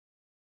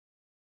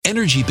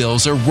energy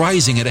bills are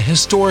rising at a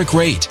historic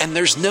rate, and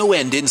there's no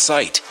end in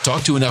sight.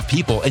 Talk to enough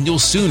people and you'll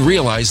soon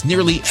realize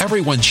nearly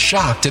everyone's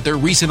shocked at their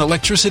recent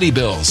electricity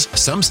bills.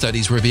 Some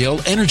studies reveal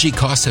energy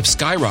costs have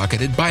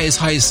skyrocketed by as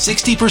high as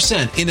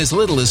 60% in as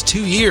little as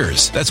 2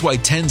 years. That's why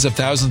tens of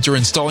thousands are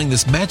installing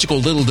this magical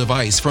little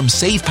device from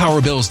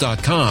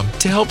SavePowerBills.com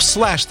to help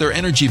slash their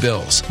energy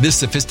bills. This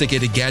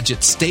sophisticated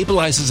gadget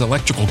stabilizes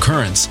electrical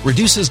currents,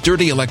 reduces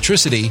dirty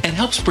electricity, and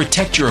helps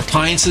protect your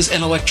appliances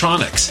and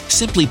electronics.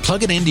 Simply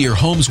plug it into your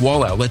home's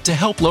wall outlet to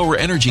help lower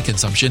energy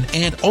consumption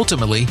and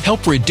ultimately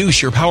help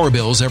reduce your power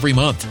bills every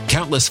month.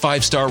 Countless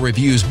 5-star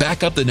reviews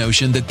back up the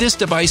notion that this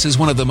device is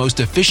one of the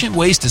most efficient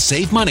ways to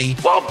save money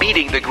while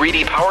beating the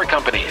greedy power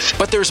companies.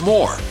 But there's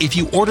more. If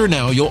you order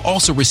now, you'll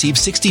also receive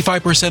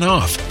 65%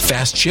 off,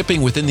 fast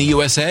shipping within the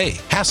USA,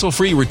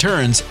 hassle-free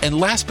returns, and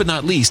last but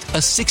not least, a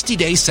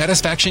 60-day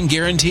satisfaction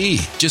guarantee.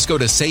 Just go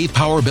to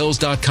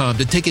SavePowerBills.com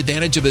to take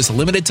advantage of this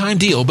limited time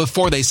deal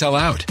before they sell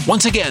out.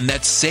 Once again,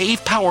 that's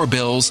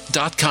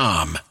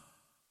SavePowerBills.com.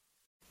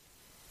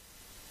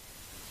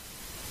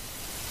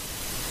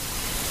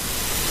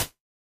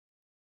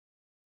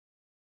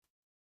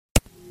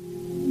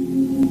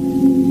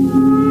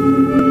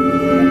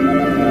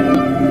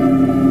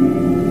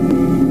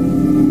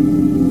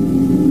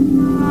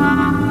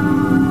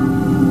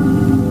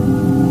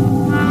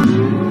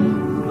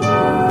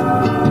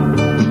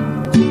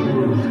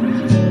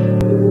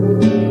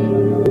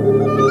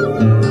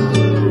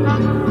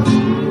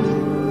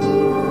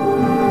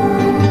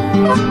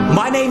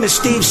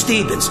 Steve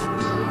Stevens,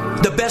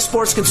 the best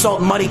sports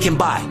consultant money can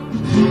buy.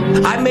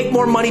 I make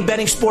more money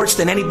betting sports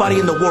than anybody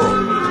in the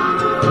world.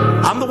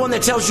 I'm the one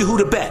that tells you who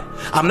to bet.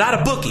 I'm not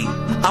a bookie.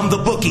 I'm the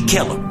bookie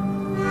killer.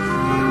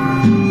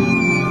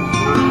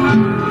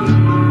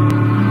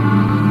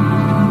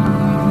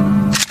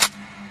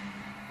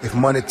 If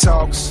money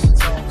talks,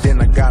 then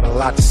I got a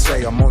lot to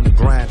say. I'm on the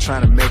grind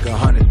trying to make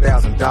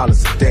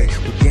 $100,000 a day.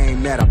 The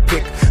game that I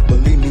pick,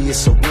 believe me,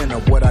 it's a winner.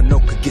 What I know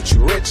could get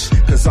you rich,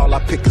 cause all I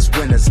pick is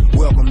winners.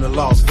 Welcome to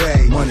Las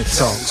Vegas. Money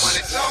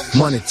talks,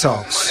 money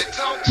talks.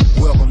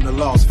 Welcome to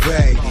Las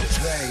Vegas.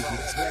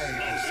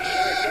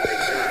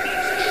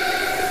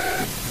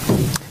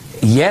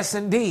 Yes,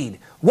 indeed.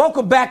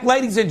 Welcome back,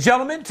 ladies and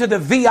gentlemen, to the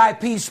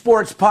VIP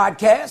Sports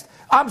Podcast.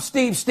 I'm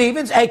Steve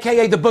Stevens,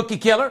 a.k.a. the Bookie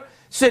Killer,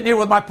 sitting here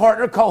with my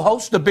partner,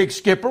 co-host, the Big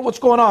Skipper. What's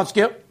going on,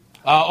 Skip?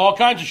 All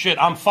kinds of shit.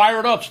 I'm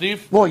fired up,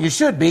 Steve. Well, you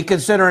should be,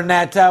 considering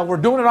that we're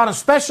doing it on a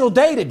special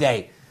day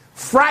today.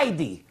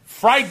 Friday,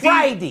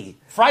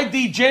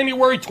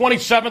 January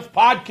 27th,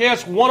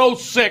 podcast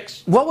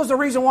 106. What was the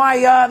reason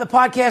why the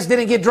podcast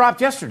didn't get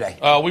dropped yesterday?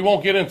 We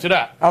won't get into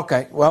that.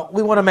 Okay. Well,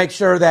 we want to make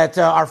sure that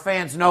our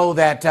fans know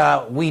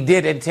that we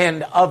did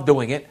intend of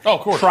doing it. Oh,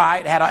 of course.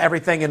 Tried, had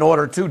everything in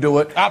order to do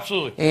it.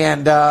 Absolutely.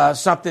 And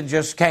something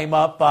just came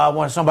up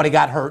when somebody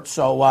got hurt.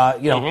 So,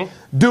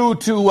 due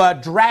to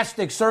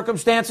drastic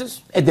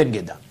circumstances, it didn't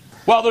get done.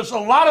 Well, there's a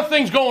lot of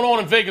things going on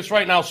in Vegas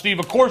right now, Steve.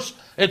 Of course,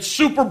 it's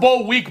Super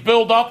Bowl week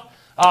build-up.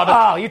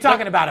 You're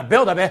talking about a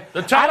build-up.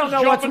 I don't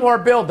know what's more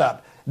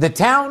build-up. The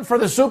town for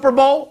the Super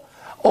Bowl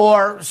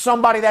or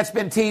somebody that's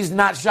been teased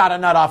not shot a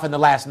nut off in the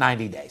last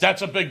 90 days?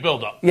 That's a big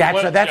build-up.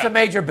 Yeah, that's a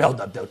major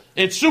build-up, dude.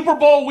 It's Super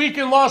Bowl week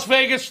in Las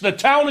Vegas. The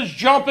town is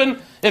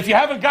jumping. If you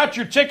haven't got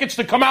your tickets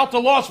to come out to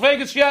Las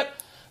Vegas yet,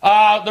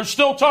 there's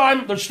still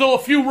time. There's still a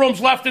few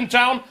rooms left in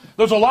town.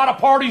 There's a lot of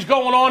parties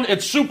going on.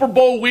 It's Super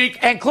Bowl week.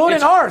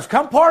 Including ours.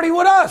 Come party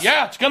with us.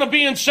 Yeah, it's going to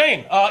be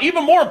insane.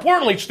 Even more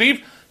importantly,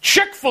 Steve,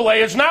 Chick-fil-A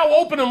is now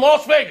open in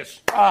Las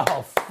Vegas.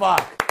 Oh,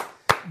 fuck.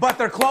 But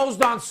they're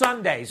closed on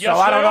Sundays, so yes,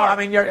 I don't know. I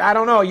mean, I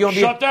don't know. You'll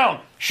shut down.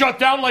 Shut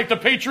down like the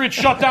Patriots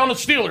shut down the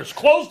Steelers.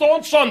 Closed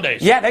on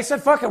Sundays. Yeah, they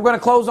said, fuck it, we're going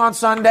to close on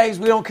Sundays.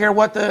 We don't care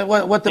what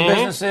the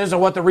business is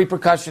or what the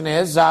repercussion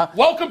is.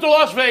 Welcome to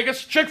Las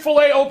Vegas.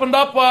 Chick-fil-A opened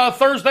up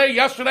Thursday.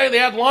 Yesterday, they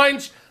had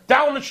lines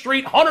down the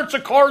street, hundreds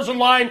of cars in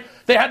line.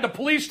 They had the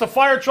police, the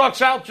fire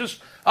trucks out,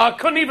 just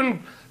couldn't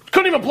even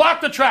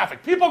block the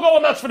traffic. People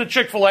going nuts for the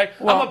Chick-fil-A.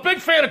 Well, I'm a big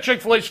fan of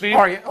Chick-fil-A, Steve.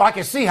 I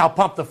can see how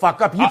pumped the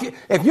fuck up.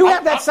 If you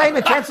have that same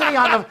intensity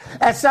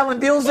at selling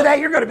deals today,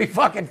 you're going to be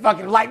fucking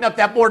lighting up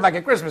that board like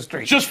a Christmas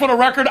tree. Just for the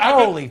record,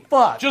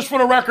 fuck. Just for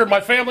the record,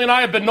 my family and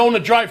I have been known to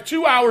drive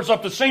 2 hours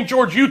up to St.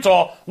 George,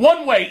 Utah,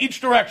 one way, each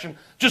direction,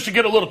 just to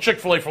get a little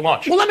Chick-fil-A for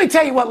lunch. Well, let me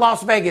tell you what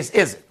Las Vegas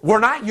isn't. We're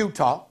not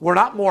Utah. We're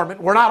not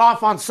Mormon. We're not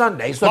off on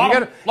Sunday. So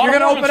if you're going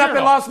to open up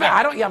in Las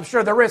Vegas, I'm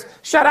sure there is.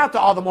 Shout out to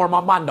all the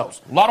Mormon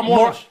Mondos. A lot of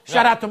Mormons.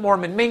 Shout out to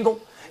Mormon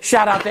Mingle.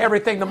 Shout out to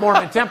everything, the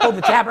Mormon Temple,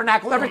 the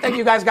Tabernacle, everything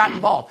you guys got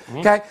involved.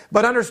 Okay?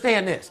 But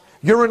understand this.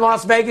 You're in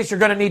Las Vegas, you're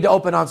going to need to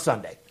open on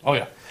Sunday. Oh,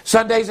 yeah.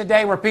 Sunday's a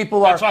day where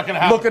people are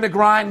looking to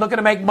grind, looking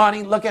to make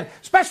money,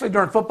 especially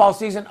during football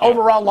season. Yeah.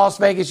 Overall, Las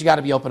Vegas, you got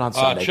to be open on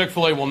Sunday.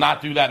 Chick-fil-A will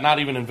not do that, not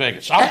even in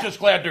Vegas. I'm just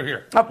glad they're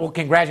here. Oh, well,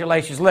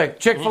 congratulations. Look,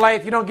 Chick-fil-A,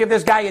 if you don't give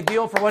this guy a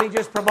deal for what he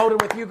just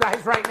promoted with you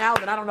guys right now,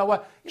 then I don't know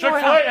what.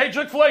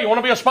 Chick-fil-A, you want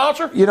to be a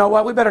sponsor? You know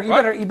what?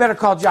 You better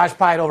call Josh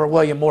Pyatt over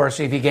William Morris,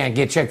 see if he can't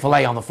get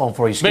Chick-fil-A on the phone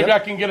for you. Skip. Maybe I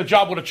can get a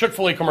job with a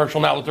Chick-fil-A commercial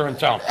now that they're in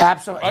town.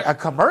 Absolutely. Right? A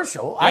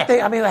commercial?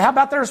 Yeah. I mean, how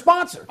about their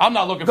sponsor? I'm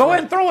not looking Go for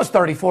ahead and throw us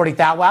 30,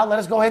 40,000. Well, let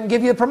us go ahead and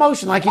give you a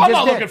promotion like you I'm just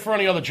not did. looking for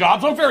any other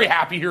jobs. I'm very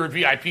happy here at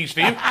VIP,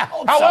 Steve.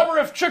 hope However,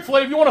 if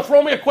Chick-fil-A, if you want to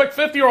throw me a quick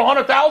 50 or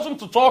 100,000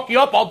 to talk you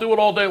up, I'll do it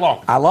all day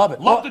long. I love it.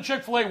 Love the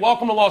Chick-fil-A.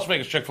 Welcome to Las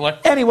Vegas, Chick-fil-A.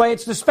 Anyway,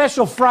 it's the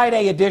special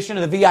Friday edition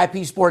of the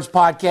VIP Sports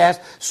Podcast.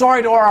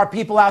 Sorry to all our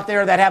people out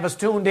there that have us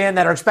tuned in,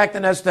 that are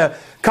expecting us to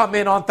come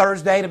in on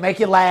Thursday to make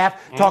you laugh,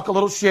 talk a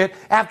little shit.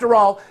 After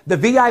all, the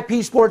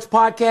VIP Sports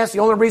Podcast, the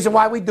only reason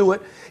why we do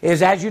it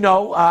is, as you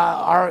know,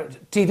 our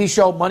TV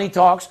show Money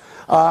Talks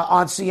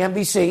on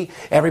CNBC.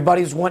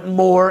 Everybody's wanting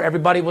more.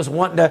 Everybody was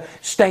wanting to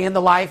stay in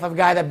the life of a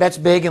guy that bets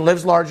big and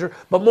lives larger.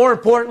 But more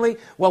importantly,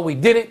 what we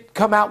didn't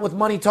come out with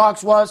Money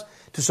Talks was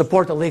to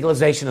support the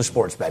legalization of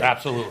sports betting.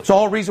 Absolutely. It's the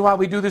whole reason why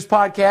we do this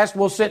podcast.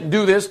 We'll sit and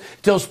do this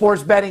till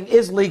sports betting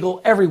is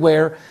legal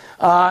everywhere.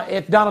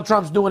 If Donald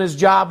Trump's doing his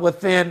job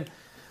within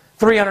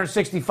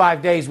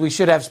 365 days, we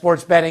should have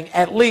sports betting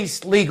at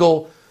least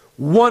legal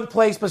one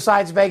place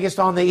besides Vegas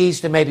on the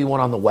east and maybe one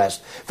on the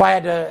west. If I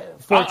had to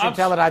fortune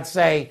tell it, I'd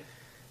say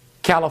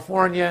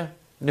California,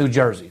 New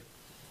Jersey.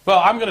 Well,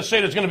 I'm going to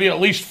say there's going to be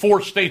at least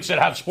 4 states that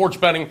have sports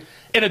betting,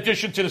 in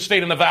addition to the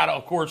state of Nevada,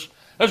 of course.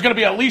 There's going to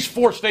be at least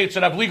 4 states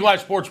that have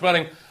legalized sports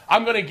betting.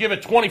 I'm going to give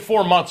it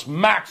 24 months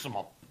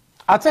maximum.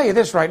 I'll tell you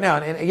this right now,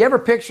 and you ever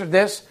pictured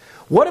this?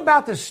 What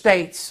about the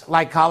states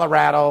like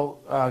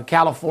Colorado,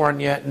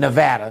 California,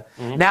 Nevada?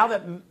 Now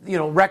that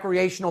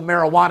recreational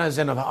marijuana is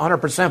in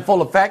 100%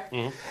 full effect,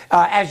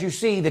 as you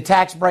see the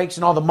tax breaks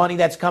and all the money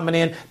that's coming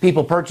in,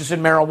 people purchasing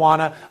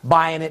marijuana,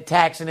 buying it,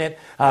 taxing it,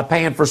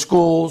 paying for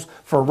schools,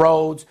 for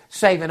roads,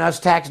 saving us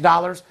tax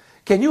dollars.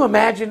 Can you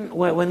imagine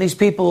when these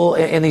people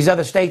in these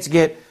other states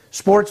get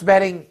sports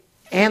betting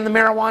and the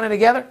marijuana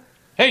together?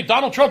 Hey,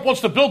 Donald Trump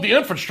wants to build the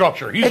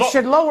infrastructure. It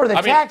should lower the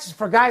taxes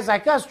for guys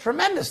like us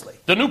tremendously.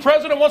 The new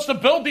president wants to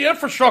build the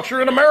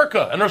infrastructure in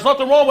America, and there's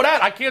nothing wrong with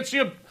that. I can't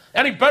see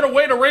any better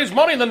way to raise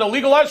money than to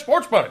legalize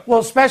sports betting. Well,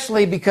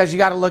 especially because you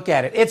got to look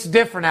at it. It's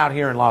different out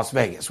here in Las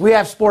Vegas. We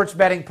have sports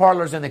betting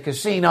parlors in the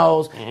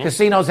casinos.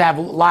 Casinos have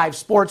live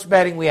sports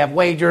betting. We have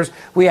wagers.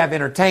 We have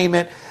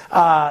entertainment.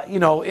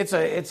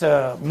 It's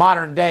a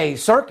modern day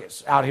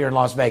circus out here in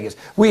Las Vegas.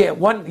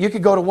 You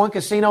could go to one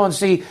casino and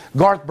see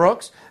Garth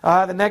Brooks.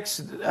 The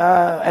next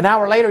an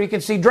hour later, you can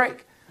see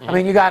Drake. I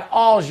mean, you got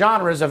all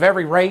genres of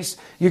every race.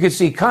 You can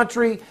see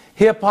country,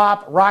 hip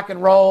hop, rock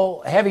and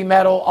roll, heavy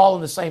metal, all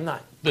in the same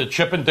night. The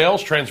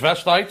Chippendales,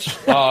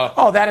 transvestites.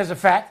 That is a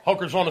fact.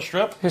 Hookers on the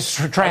strip.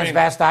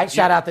 Transvestite.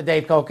 Shout out to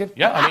Dave Koken.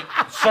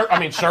 Yeah,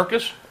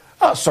 circus.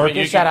 Oh,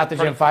 circus. Shout out to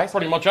Jim Feist.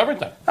 Pretty much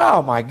everything.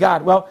 Oh, my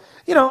God. Well,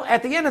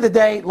 at the end of the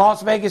day,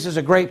 Las Vegas is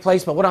a great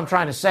place, but what I'm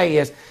trying to say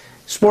is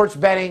sports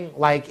betting,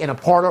 like in a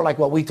parlor, like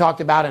what we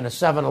talked about in a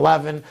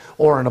 7-Eleven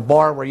or in a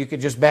bar where you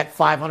could just bet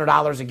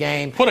 $500 a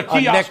game, put a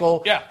kiosk,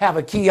 nickel, have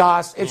a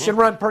kiosk. It should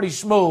run pretty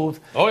smooth,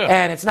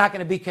 and it's not going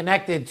to be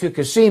connected to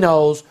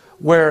casinos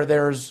where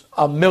there's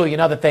a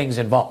million other things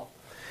involved.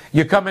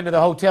 You come into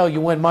the hotel,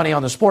 you win money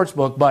on the sports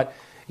book, but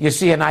you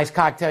see a nice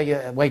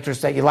cocktail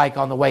waitress that you like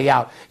on the way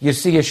out. You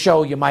see a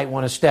show you might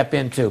want to step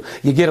into.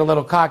 You get a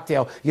little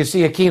cocktail. You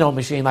see a Keno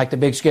machine like the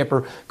Big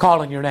Skipper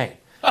calling your name.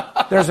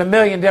 There's a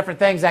million different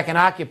things that can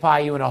occupy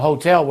you in a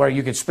hotel where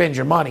you could spend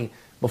your money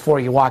before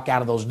you walk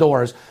out of those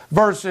doors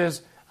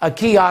versus a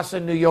kiosk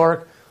in New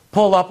York,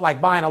 pull up like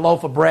buying a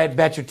loaf of bread,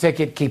 bet your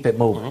ticket, keep it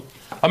moving.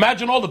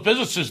 Imagine all the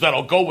businesses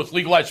that'll go with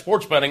legalized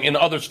sports betting in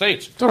other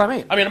states. That's what I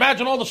mean.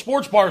 Imagine all the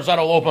sports bars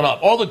that'll open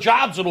up, all the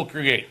jobs it'll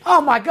create. Oh,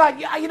 my God.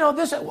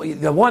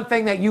 The one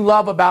thing that you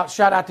love about,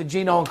 shout out to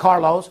Gino and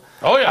Carlos.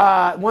 Oh,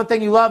 yeah. One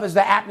thing you love is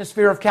the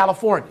atmosphere of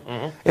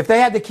California. If they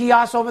had the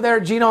kiosks over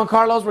there, Gino and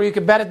Carlos, where you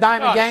could bet a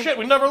dime a game. Shit,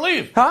 we'd never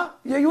leave. Huh?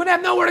 You wouldn't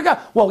have nowhere to go.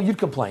 Well, you'd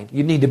complain.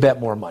 You'd need to bet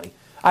more money.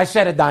 I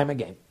said a dime a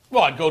game.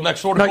 Well, I'd go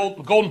next door to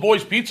Golden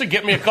Boys Pizza,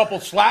 get me a couple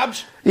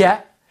slabs.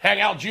 Yeah. Hang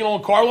out Gino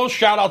and Carlos.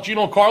 Shout out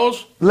Gino and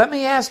Carlos. Let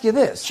me ask you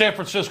this. San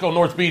Francisco,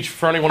 North Beach,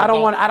 for anyone. I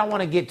don't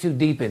want to get too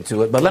deep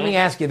into it, but let me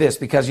ask you this,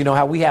 because you know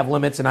how we have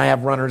limits and I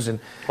have runners, and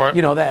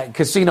that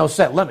casinos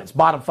set limits.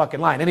 Bottom fucking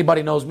line.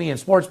 Anybody knows me in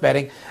sports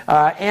betting,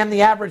 and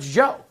the average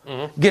Joe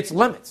gets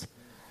limits.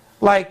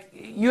 Like,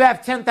 you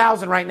have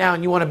 $10,000 right now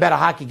and you want to bet a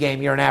hockey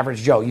game, you're an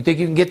average Joe. You think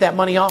you can get that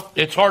money off?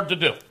 It's hard to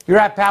do. You're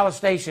at Palace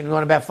Station, you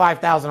want to bet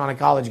 $5,000 on a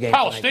college game.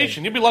 Palace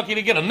Station? You'd be lucky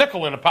to get a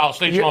nickel in a Palace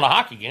Station on a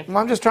hockey game. Well,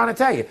 I'm just trying to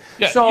tell you.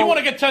 Yeah, so, you want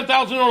to get $10,000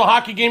 on a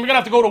hockey game, you're going to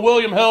have to go to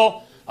William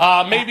Hill,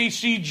 maybe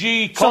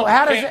CG,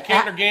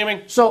 Cantor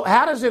Gaming. So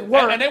how does it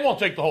work? And they won't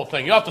take the whole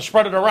thing. You have to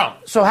spread it around.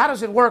 So how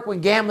does it work when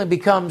gambling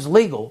becomes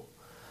legal?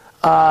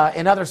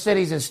 In other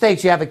cities and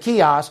states, you have a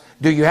kiosk.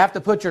 Do you have to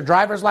put your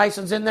driver's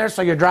license in there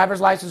so your driver's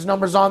license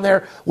number's on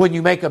there when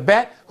you make a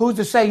bet? Who's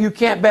to say you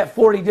can't bet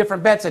 40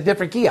 different bets at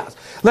different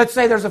kiosks? Let's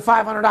say there's a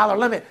 $500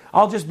 limit.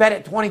 I'll just bet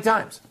it 20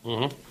 times.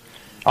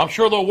 I'm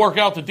sure they'll work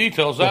out the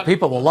details. Well,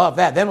 people will love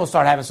that. Then we'll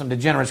start having some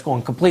degenerates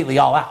going completely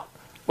all out.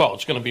 Well,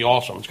 it's going to be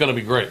awesome. It's going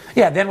to be great.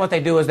 Yeah, then what they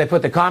do is they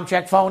put the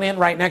ComCheck phone in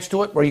right next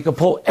to it where you can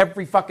pull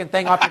every fucking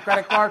thing off your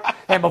credit card.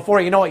 And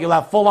before you know it, you'll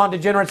have full-on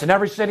degenerates in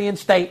every city and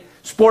state.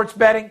 Sports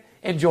betting.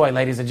 Enjoy,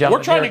 ladies and gentlemen.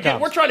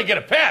 We're trying to get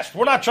it passed.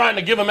 We're not trying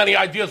to give them any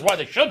ideas why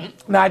they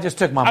shouldn't. No, I just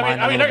took my mind.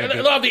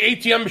 They'll have the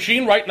ATM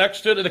machine right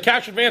next to the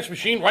cash advance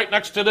machine right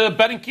next to the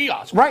betting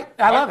kiosk. Right.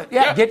 I love it.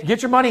 Yeah.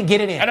 Get your money and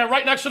get it in. And then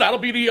right next to that will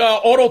be the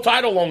auto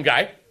title loan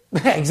guy.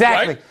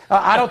 Exactly.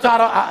 Right? Auto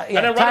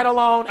title, title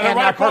loan, and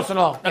right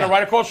personal loan. And then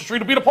right across the street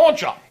will be the pawn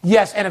shop.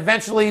 Yes, and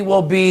eventually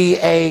will be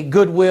a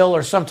Goodwill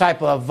or some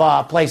type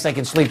of place they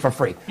can sleep for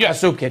free. Yes. A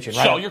soup kitchen,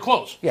 right? Sell your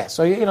clothes. Yeah,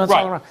 so it's right.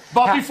 all around.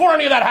 But before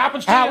any of that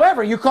happens to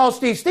however, you call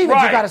Steve Stevens,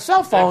 right. You got a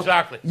cell phone.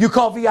 Exactly. You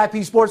call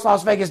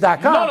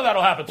VIPSportsLasVegas.com. None of that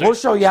will happen to you. We'll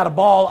show you how to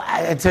ball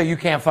until you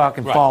can't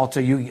fucking fall,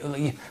 till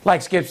you,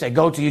 like Skip said,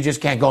 go till you just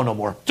can't go no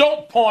more.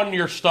 Don't pawn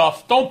your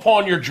stuff. Don't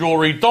pawn your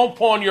jewelry. Don't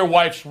pawn your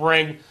wife's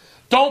ring.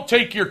 Don't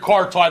take your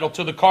car title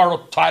to the car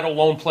title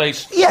loan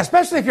place. Yeah,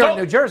 especially if you're in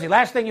New Jersey.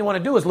 Last thing you want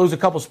to do is lose a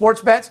couple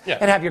sports bets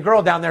and have your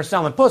girl down there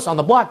selling puss on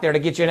the block there to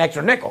get you an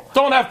extra nickel.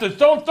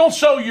 Don't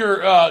sell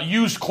your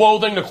used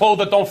clothing, the clothes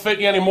that don't fit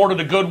you anymore, to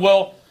the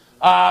Goodwill.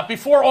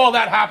 Before all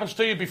that happens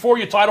to you, before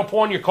you title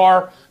pawn your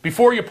car,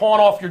 before you pawn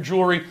off your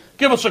jewelry,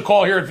 give us a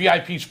call here at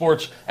VIP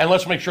Sports, and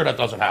let's make sure that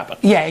doesn't happen.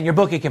 Yeah, and your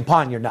bookie can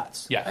pawn your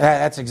nuts. Yeah.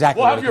 That's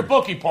exactly We'll have your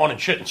bookie pawning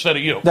shit instead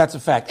of you. That's a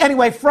fact.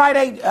 Anyway,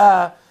 Friday,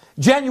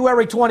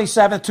 January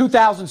 27th,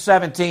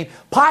 2017,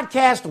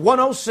 podcast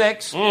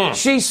 106,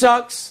 She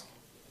Sucks.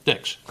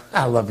 Dicks.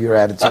 I love your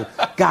attitude.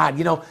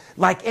 God,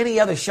 like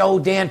any other show,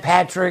 Dan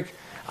Patrick,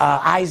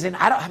 Eisen,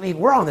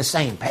 we're on the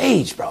same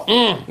page, bro.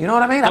 You know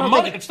what I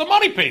mean? It's the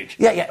money page.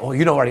 Yeah. Well,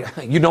 you know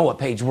what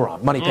page we're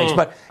on, money page.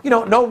 But,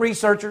 no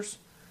researchers.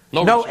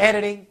 No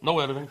editing. No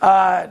editing.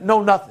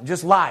 No nothing.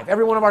 Just live.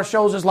 Every one of our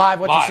shows is live.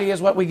 What you see is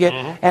what we get.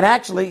 And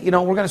actually, we're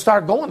going to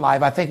start going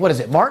live. I think, what is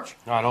it, March?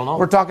 I don't know.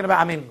 We're talking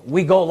about,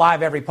 we go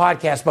live every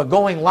podcast, but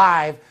going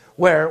live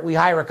where we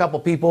hire a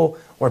couple people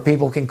where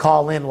people can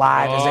call in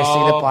live as they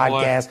see the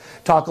podcast,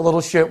 talk a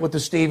little shit with the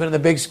Steven and the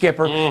Big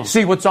Skipper,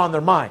 see what's on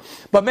their mind.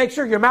 But make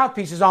sure your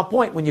mouthpiece is on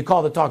point when you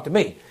call to talk to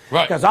me.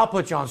 Right. Because I'll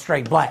put you on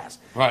straight blast.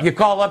 Right. You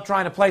call up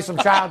trying to play some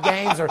child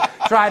games or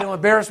try to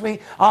embarrass me,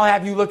 I'll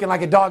have you looking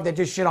like a dog that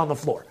just shit on the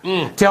floor.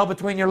 Tail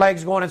between your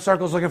legs, going in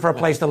circles, looking for a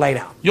place to lay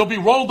down. You'll be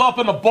rolled up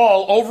in a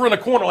ball over in a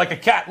corner like a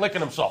cat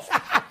licking himself.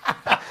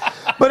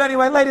 But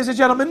anyway, ladies and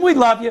gentlemen, we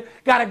love you.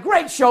 Got a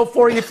great show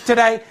for you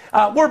today.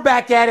 We're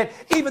back at it.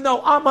 Even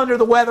though I'm under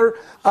the weather,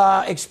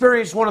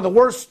 experienced one of the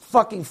worst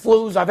fucking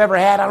flus I've ever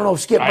had. I don't know if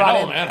Skip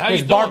brought in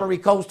his Barbary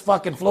Coast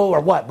fucking flu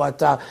or what,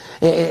 but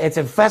it's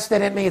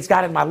infested in me. It's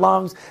got in my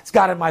lungs. It's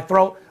got in my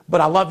throat. But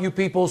I love you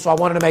people, so I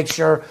wanted to make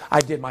sure I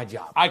did my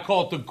job. I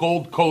call it the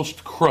Gold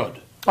Coast crud.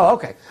 Oh,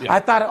 okay. Yeah. I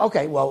thought,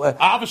 okay, well...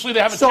 obviously,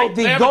 they haven't changed.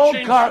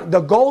 So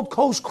the Gold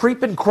Coast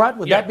creeping crud,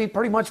 would that be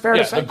pretty much fair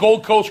to say? The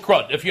Gold Coast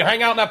crud. If you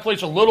hang out in that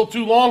place a little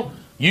too long,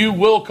 you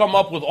will come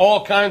up with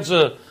all kinds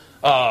of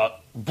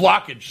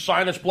blockage,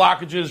 sinus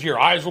blockages. Your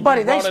eyes will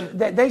be running.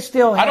 They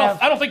still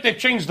have... I don't think they've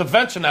changed the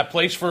vents in that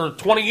place for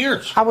 20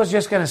 years. I was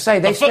just going to say,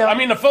 the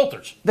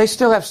filters. They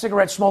still have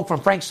cigarette smoke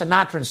from Frank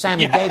Sinatra and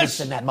Sammy Davis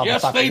in that motherfucker.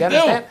 Yes, they you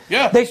understand? do.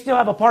 Yeah. They still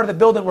have a part of the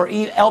building where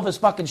Elvis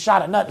fucking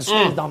shot a nut and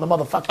sneezed on the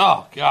motherfucker.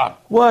 Oh, God.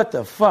 What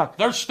the fuck?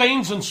 There's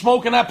stains and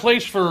smoke in that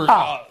place for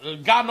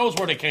God knows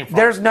where they came from.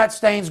 There's nut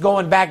stains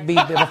going back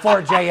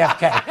before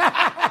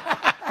JFK.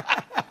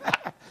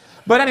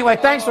 But anyway,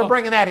 thanks for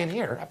bringing that in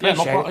here. I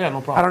appreciate it. Yeah,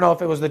 no problem. I don't know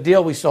if it was the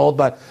deal we sold,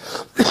 but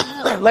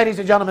ladies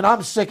and gentlemen,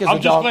 I'm sick as a dog.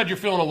 I'm just glad you're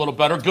feeling a little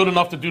better, good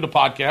enough to do the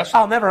podcast.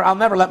 I'll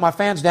never let my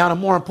fans down, and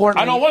more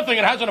importantly... I know one thing,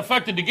 it hasn't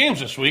affected the games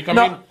this week. I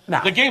mean,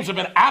 the games have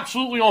been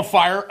absolutely on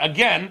fire.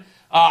 Again,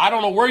 I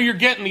don't know where you're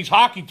getting these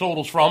hockey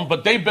totals from,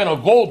 but they've been a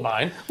gold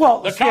mine.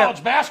 Well, the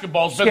college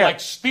basketball's been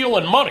like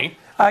stealing money.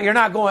 You're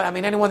not going...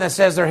 anyone that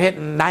says they're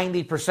hitting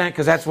 90%,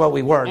 because that's what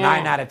we were,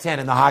 9 out of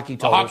 10 in the hockey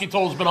totals. The hockey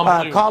total's been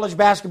unbelievable. College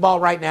basketball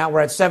right now, we're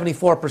at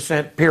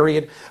 74%,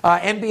 period.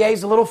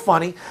 NBA's a little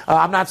funny.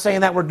 I'm not saying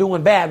that we're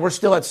doing bad. We're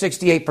still at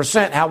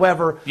 68%.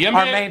 However,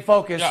 our main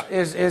focus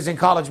is in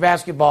college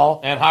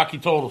basketball. And hockey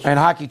totals.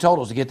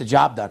 To get the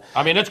job done.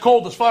 I mean, it's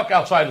cold as fuck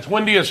outside. It's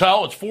windy as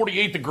hell. It's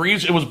 48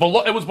 degrees. It was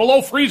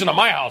below freezing at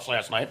my house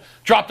last night.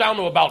 Dropped down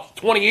to about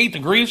 28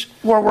 degrees.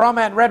 Where I'm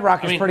at in Red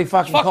Rock is pretty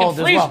fucking cold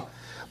as well.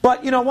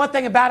 But, one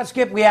thing about it,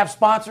 Skip, we have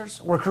sponsors.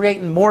 We're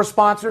creating more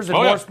sponsors and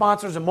more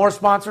sponsors and more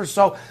sponsors.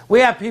 So we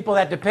have people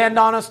that depend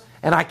on us,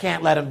 and I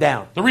can't let them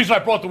down. The reason I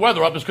brought the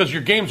weather up is because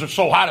your games are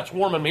so hot, it's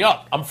warming me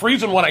up. I'm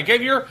freezing when I get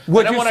here.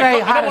 Would you say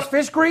hot as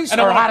fish grease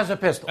or hot as a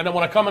pistol? And then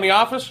when I come in the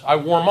office, I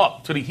warm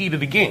up to the heat of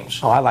the games.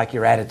 Oh, I like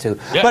your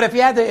attitude. Yeah. But if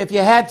you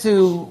had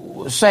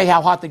to say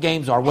how hot the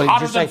games are, what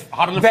did you say?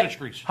 Hotter than fish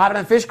grease. Hotter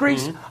than fish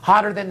grease?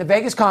 Hotter than the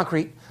Vegas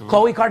concrete.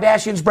 Khloe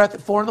Kardashian's breath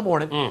at 4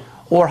 in.the.morning.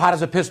 Or hot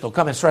as a pistol.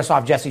 Come and stress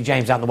off Jesse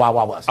James out in the Wild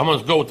Wild West. I'm going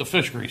to go with the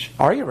fish grease.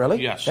 Are you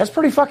really? Yes. That's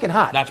pretty fucking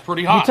hot. That's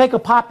pretty hot. You take a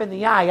pop in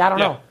the eye, I don't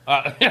know.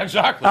 Yeah,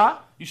 exactly.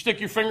 You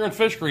stick your finger in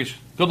fish grease.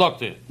 Good luck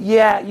to you.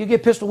 Yeah, you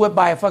get pistol whipped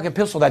by a fucking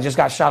pistol that just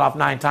got shot off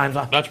 9 times.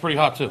 That's pretty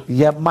hot, too.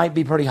 Yeah, might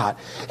be pretty hot.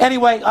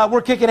 Anyway,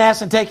 we're kicking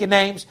ass and taking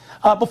names.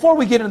 Before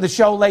we get into the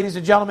show, ladies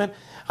and gentlemen,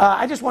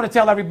 I just want to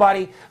tell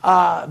everybody,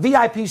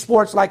 VIP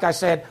Sports, like I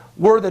said,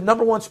 we're the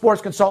 #1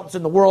 sports consultants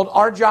in the world.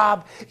 Our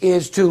job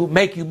is to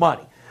make you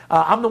money.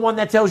 I'm the one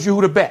that tells you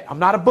who to bet. I'm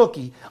not a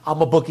bookie. I'm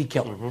a bookie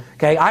killer.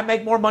 Okay, I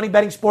make more money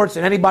betting sports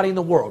than anybody in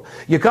the world.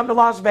 You come to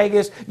Las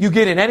Vegas, you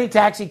get in any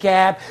taxi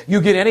cab,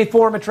 you get any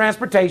form of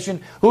transportation.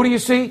 Who do you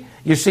see?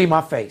 You see my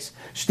face.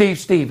 Steve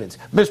Stevens,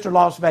 Mr.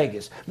 Las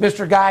Vegas,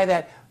 Mr. Guy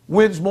that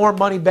wins more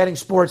money betting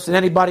sports than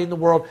anybody in the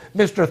world,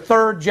 Mr.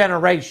 Third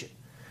Generation.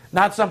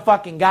 Not some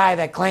fucking guy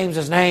that claims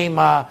his name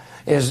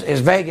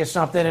is Vegas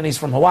something and he's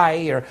from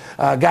Hawaii, or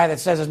a guy that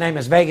says his name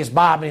is Vegas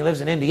Bob and he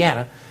lives in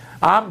Indiana.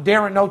 I'm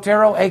Darren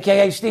Notero,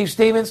 a.k.a. Steve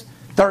Stevens,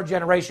 3rd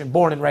generation,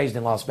 born and raised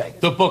in Las Vegas.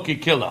 The bookie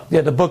killer.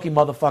 Yeah, the bookie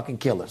motherfucking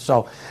killer.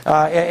 So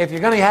if you're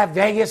going to have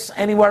Vegas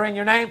anywhere in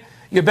your name,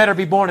 you better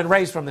be born and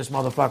raised from this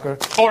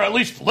motherfucker. Or at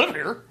least live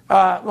here.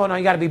 Well, no,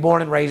 you got to be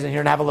born and raised in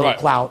here and have a little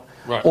clout.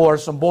 Right. Or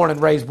some born and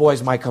raised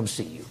boys might come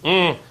see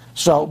you.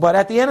 So, but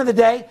at the end of the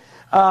day,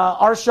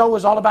 our show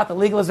is all about the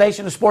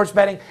legalization of sports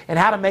betting and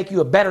how to make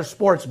you a better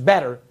sports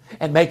bettor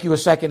and make you a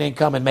second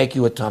income and make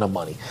you a ton of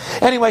money.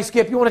 Anyway,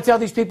 Skip, you want to tell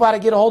these people how to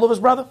get a hold of us,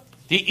 brother?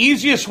 The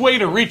easiest way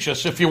to reach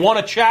us, if you want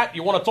to chat,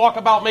 you want to talk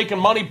about making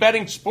money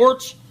betting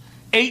sports,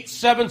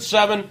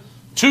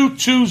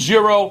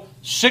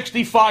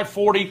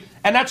 877-220-6540.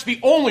 And that's the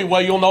only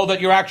way you'll know that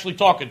you're actually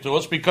talking to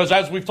us, because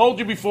as we've told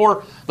you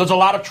before, there's a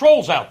lot of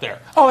trolls out there.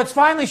 Oh, it's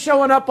finally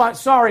showing up on,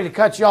 sorry to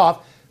cut you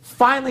off,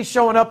 finally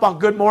showing up on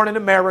Good Morning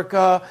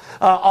America,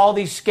 all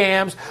these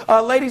scams.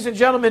 Ladies and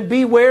gentlemen,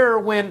 beware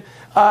when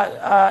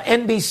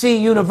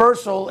NBC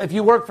Universal, if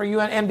you work for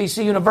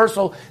NBC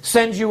Universal,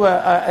 sends you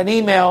an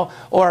email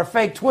or a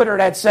fake Twitter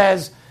that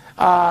says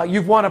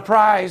you've won a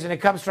prize and it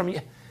comes from...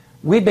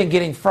 We've been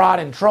getting fraud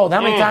and trolled.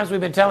 How many times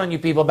we've been telling you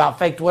people about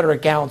fake Twitter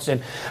accounts,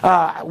 and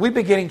we've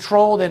been getting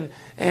trolled and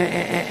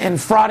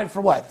frauded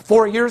for what,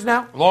 4 years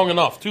now? Long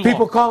enough, too long.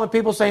 People calling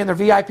people saying they're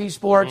VIP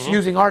Sports,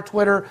 using our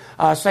Twitter,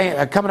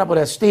 coming up with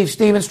a Steve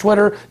Stevens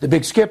Twitter, the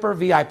Big Skipper,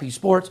 VIP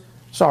Sports.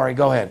 Sorry,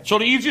 go ahead. So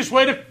the easiest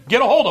way to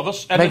get a hold of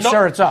us, and make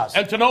sure it's us,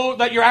 and to know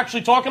that you're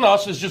actually talking to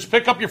us, is just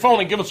pick up your phone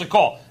and give us a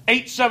call.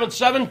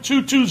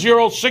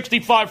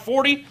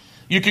 877-220-6540.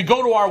 You can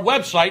go to our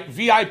website,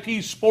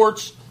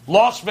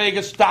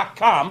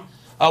 VIPSportsLasVegas.com.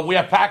 We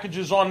have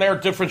packages on there,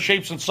 different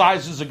shapes and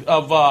sizes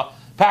of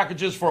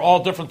packages for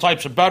all different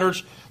types of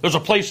bettors. There's a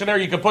place in there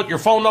you can put your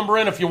phone number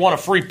in if you want a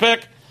free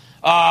pick.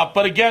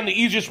 But again, the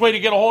easiest way to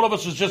get a hold of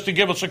us is just to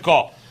give us a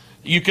call.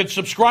 You can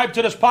subscribe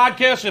to this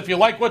podcast. If you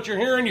like what you're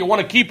hearing, you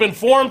want to keep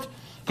informed,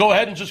 go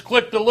ahead and just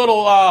click the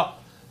little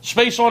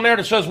space on there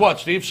that says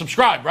what, Steve?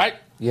 Subscribe, right?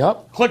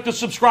 Yep. Click the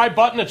subscribe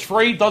button. It's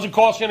free. Doesn't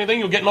cost you anything.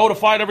 You'll get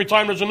notified every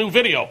time there's a new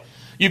video.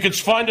 You can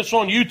find us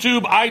on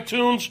YouTube,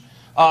 iTunes.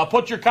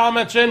 Put your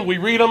comments in. We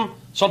read them.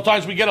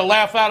 Sometimes we get a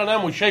laugh out of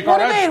them. We shake our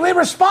heads. What do you mean? We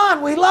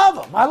respond. We love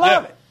them. I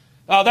love it.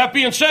 That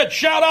being said,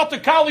 shout out to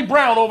Callie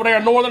Brown over there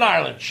in Northern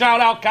Ireland.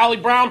 Shout out Callie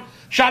Brown.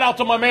 Shout out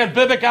to my man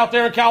Bibic out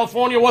there in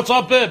California. What's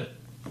up, Bib?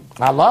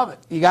 I love it.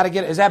 You got to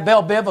get it. Is that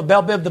Bell Biv or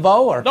Bell Biv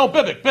DeVoe? Or? No,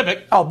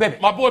 Bibic. Oh, Bibic.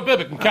 My boy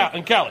Bibic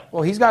in Cali.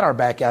 Well, he's got our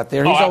back out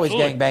there. He's always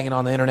gangbanging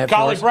on the internet.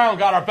 Callie Brown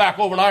got our back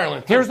over in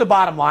Ireland. Here's the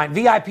bottom line.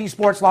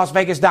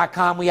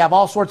 VIPSportsLasVegas.com. We have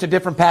all sorts of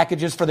different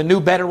packages for the new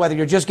bettor, whether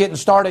you're just getting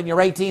started and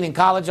you're 18 in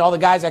college, all the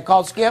guys that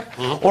called Skip,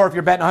 or if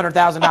you're betting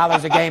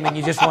 $100,000 a game and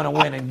you just want to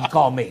win and you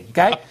call me,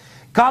 okay?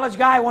 College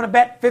guy, want to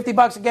bet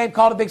 $50 a game,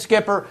 call the Big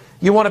Skipper.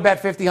 You want to bet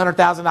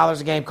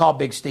 $100,000 a game, call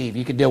Big Steve.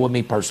 You can deal with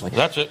me personally.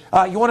 That's it.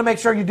 You want to make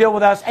sure you deal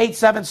with us,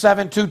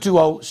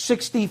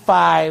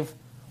 877-220-6540.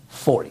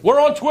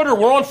 We're on Twitter.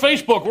 We're on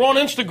Facebook. We're on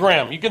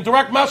Instagram. You can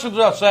direct message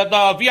us at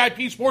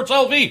VIP Sports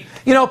LV.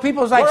 You know,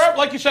 people's like...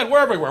 like you said, we're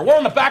everywhere. We're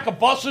on the back of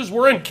buses.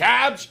 We're in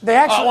cabs. They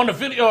actually... on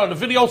the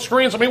video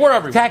screens. I mean, we're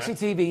everywhere. Taxi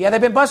TV. Yeah,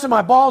 they've been busting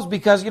my balls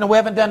because, we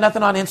haven't done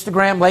nothing on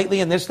Instagram lately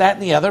and this, that,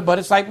 and the other. But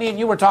it's like me and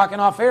you were talking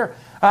off air.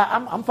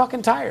 I'm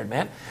fucking tired,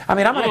 man. I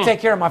mean, I'm going to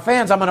take care of my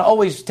fans. I'm going to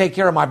always take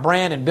care of my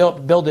brand and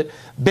build it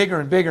bigger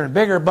and bigger and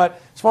bigger.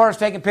 But as far as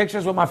taking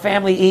pictures with my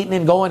family, eating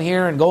and going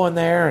here and going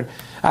there, and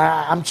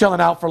I'm chilling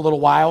out for a little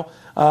while.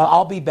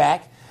 I'll be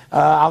back.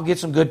 I'll get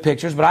some good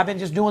pictures. But I've been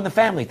just doing the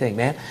family thing,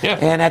 man. Yeah.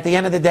 And at the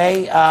end of the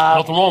day...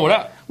 nothing wrong with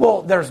that.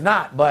 Well, there's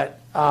not, but...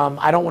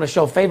 I don't want to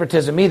show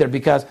favoritism either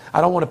because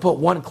I don't want to put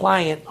one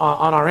client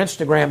on our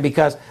Instagram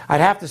because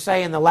I'd have to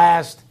say in the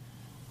last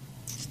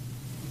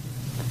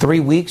 3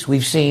 weeks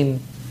we've seen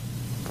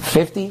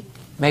 50,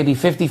 maybe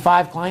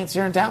 55 clients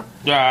here in town.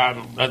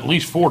 Yeah, at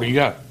least 40,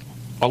 yeah.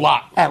 A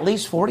lot. At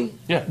least 40?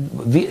 Yeah.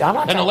 I'm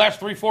not in the last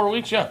 3-4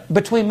 weeks, yeah.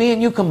 Between me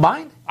and you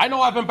combined? I know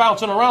I've been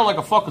bouncing around like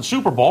a fucking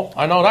Super Bowl.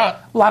 I know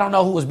that. Well, I don't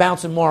know who was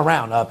bouncing more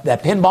around.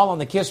 That pinball on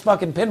the Kiss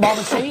fucking pinball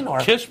machine?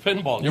 Or Kiss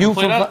pinball. You ever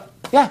play that?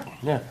 Yeah.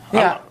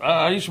 Yeah.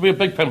 I used to be a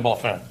big pinball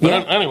fan.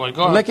 But anyway,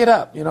 go ahead. Lick it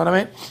up. You know what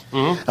I mean?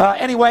 Mm-hmm.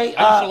 Anyway.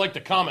 I used to like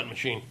the Comet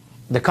machine.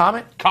 The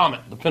Comet? Comet,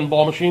 the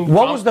pinball machine.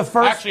 What was the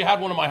first? I actually had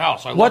one in my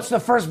house. What's the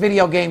first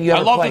video game you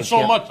ever played? I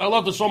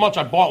loved it so much.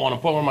 I bought one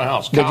and put one in my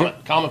house.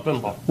 Comet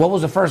pinball. What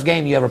was the first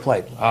game you ever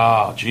played?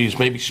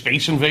 Maybe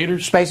Space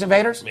Invaders. Space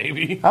Invaders?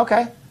 Maybe.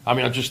 Okay. I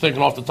mean, I'm just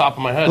thinking off the top of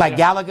my head. Like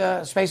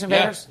Galaga Space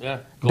Invaders? Yeah.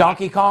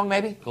 Donkey Kong,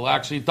 maybe?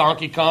 Galaxy,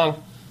 Donkey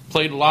Kong.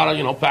 Played a lot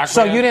of, Pac-Man.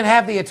 So you didn't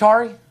have the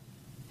Atari?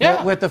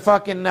 Yeah. With the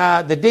fucking,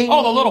 the ding.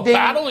 Oh, the little ding.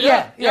 battle?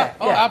 Yeah.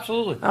 Oh,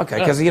 absolutely. Okay,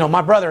 because,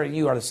 my brother and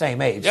you are the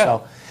same age. Yeah.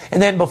 So,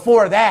 and then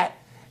before that,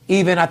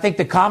 even I think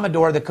the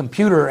Commodore, the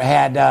computer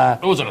had...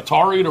 There was an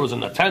Atari, there was a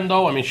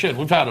Nintendo. I mean, shit,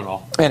 we've had it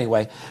all.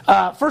 Anyway,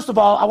 first of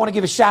all, I want to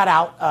give a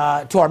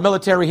shout-out to our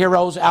military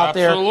heroes out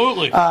there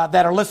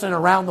that are listening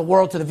around the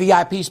world to the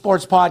VIP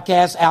Sports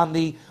Podcast on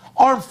the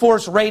Armed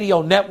Force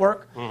Radio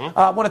Network.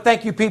 I want to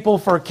thank you people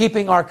for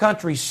keeping our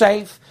country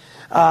safe,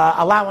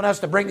 allowing us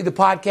to bring you the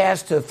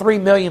podcast to 3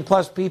 million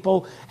plus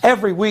people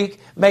every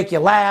week, make you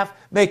laugh,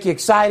 make you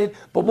excited,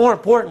 but more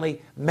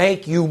importantly,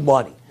 make you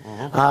money.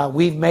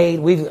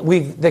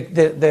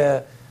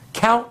 The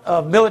count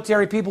of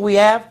military people we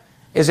have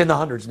is in the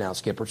hundreds now,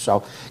 Skipper.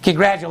 So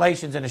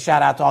congratulations and a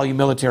shout out to all you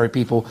military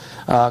people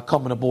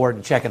coming aboard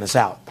and checking us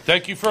out.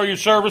 Thank you for your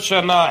service,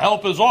 and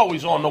help is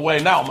always on the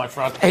way now, my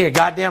friend. Hey, you're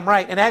goddamn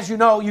right. And as you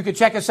know, you can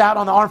check us out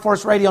on the Armed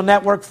Force Radio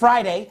Network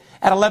Friday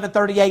at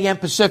 11:30 a.m.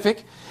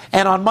 Pacific,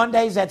 and on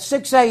Mondays at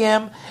 6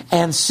 a.m.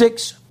 and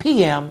 6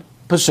 p.m.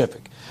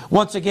 Pacific.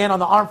 Once again, on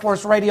the Armed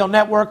Force Radio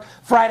Network,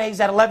 Fridays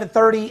at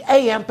 11:30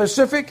 a.m.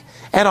 Pacific,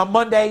 and on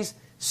Mondays,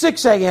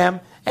 6 a.m.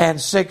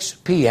 and 6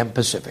 p.m.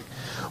 Pacific.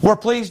 We're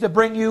pleased to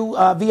bring you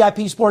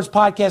VIP Sports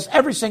Podcast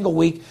every single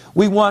week.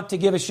 We want to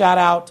give a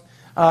shout-out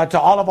to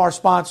all of our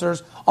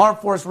sponsors, Armed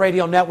Force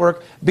Radio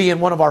Network being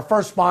one of our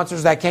first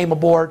sponsors that came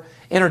aboard,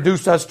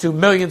 introduced us to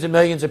millions and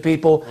millions of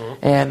people,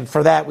 and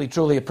for that, we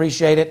truly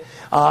appreciate it.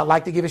 I'd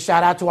like to give a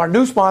shout-out to our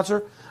new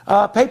sponsor,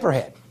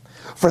 Paperhead.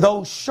 For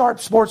those sharp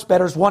sports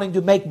bettors wanting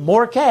to make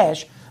more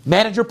cash,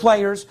 manage your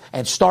players,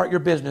 and start your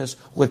business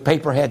with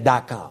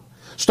Paperhead.com.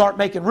 Start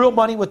making real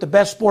money with the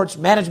best sports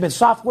management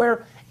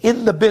software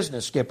in the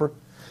business, Skipper.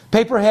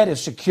 Paperhead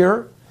is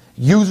secure,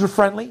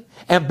 user-friendly,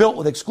 and built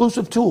with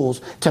exclusive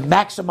tools to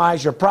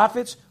maximize your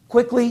profits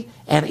quickly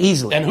and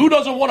easily. And who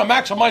doesn't want to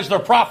maximize their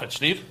profits,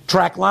 Steve?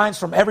 Track lines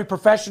from every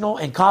professional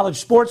and college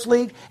sports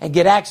league and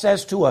get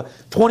access to a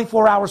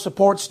 24-hour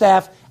support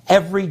staff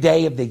every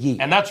day of the year.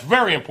 And that's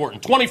very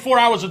important. 24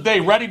 hours a day,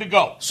 ready to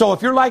go. So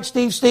if you're like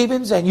Steve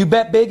Stevens and you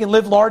bet big and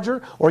live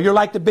larger, or you're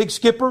like the big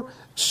Skipper,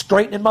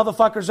 straightening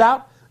motherfuckers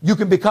out, you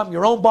can become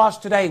your own boss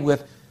today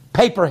with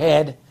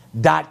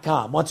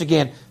Paperhead.com. Once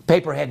again,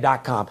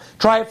 Paperhead.com.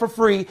 Try it for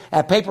free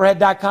at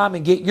Paperhead.com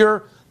and get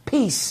your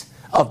piece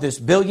of this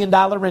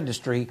billion-dollar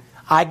industry.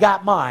 I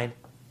got mine.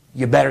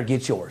 You better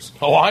get yours.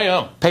 Oh, I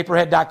am.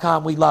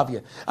 Paperhead.com, we love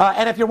you.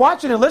 And if you're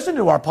watching and listening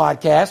to our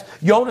podcast,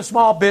 you own a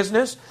small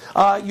business,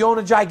 you own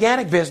a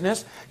gigantic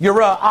business,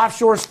 you're an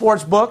offshore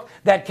sports book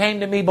that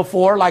came to me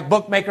before, like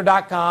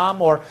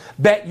Bookmaker.com or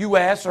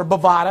BetUS or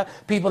Bovada,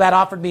 people that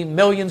offered me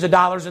millions of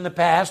dollars in the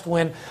past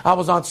when I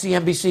was on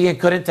CNBC and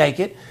couldn't take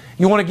it.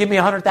 You want to give me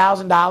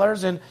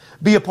 $100,000 and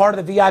be a part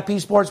of the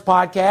VIP Sports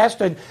Podcast,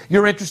 and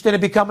you're interested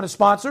in becoming a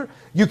sponsor,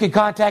 you can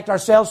contact our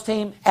sales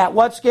team at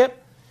what, Skip?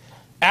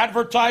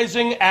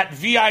 Advertising at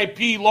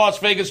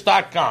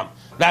VIPLasVegas.com.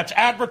 That's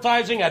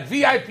advertising at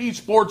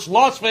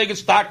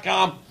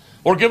VIPSportsLasVegas.com.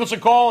 Or give us a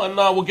call, and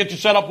we'll get you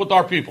set up with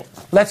our people.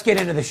 Let's get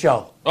into the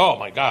show. Oh,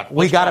 my God.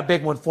 We got a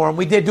big one for him.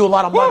 We did do a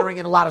lot of muttering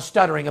and a lot of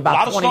stuttering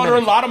about 20 minutes. A lot of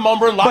stuttering, a lot of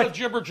mumbling, a lot of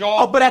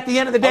gibber-jaw. Oh, but at the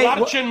end of the day... A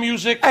lot of chin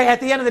music. Hey,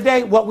 at the end of the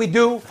day, what we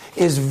do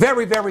is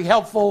very, very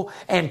helpful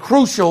and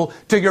crucial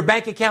to your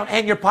bank account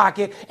and your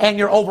pocket and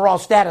your overall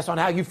status on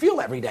how you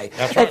feel every day.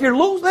 That's right. If you're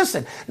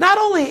listen, not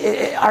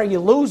only are you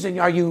losing,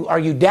 are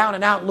you down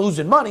and out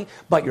losing money,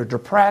 but you're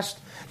depressed.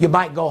 You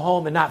might go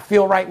home and not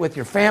feel right with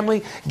your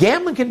family.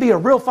 Gambling can be a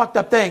real fucked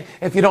up thing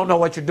if you don't know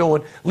what you're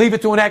doing. Leave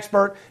it to an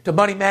expert to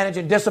money manage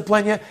and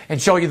discipline you and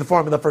show you the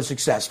formula for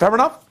success. Fair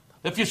enough?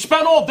 If you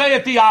spend all day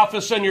at the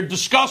office and you're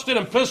disgusted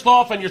and pissed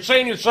off and you're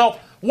saying to yourself,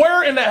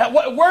 where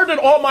did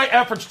all my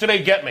efforts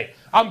today get me?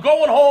 I'm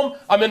going home.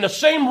 I'm in the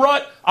same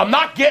rut. I'm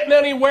not getting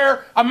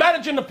anywhere. I'm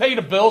managing to pay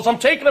the bills. I'm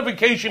taking a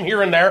vacation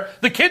here and there.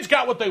 The kids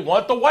got what they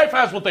want. The wife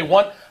has what they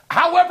want.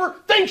 However,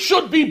 things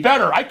should be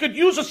better. I could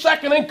use a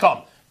second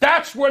income.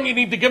 That's when you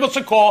need to give us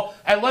a call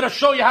and let us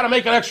show you how to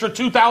make an extra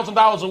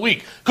 $2,000 a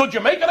week. Could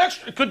you make an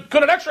extra? Could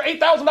an extra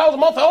 $8,000 a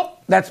month help?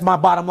 That's my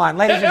bottom line,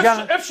 ladies and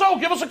gentlemen. If so,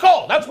 give us a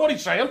call. That's what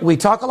he's saying. We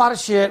talk a lot of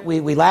shit.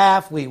 We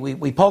laugh.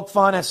 We poke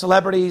fun at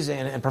celebrities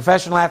and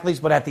professional athletes.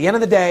 But at the end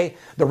of the day,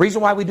 the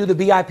reason why we do the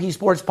VIP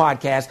Sports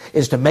Podcast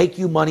is to make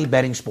you money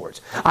betting sports.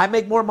 I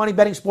make more money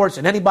betting sports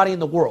than anybody in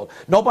the world.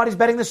 Nobody's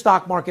betting the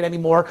stock market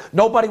anymore.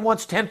 Nobody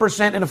wants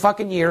 10% in a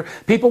fucking year.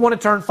 People want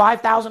to turn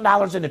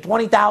 $5,000 into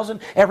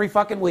 $20,000 every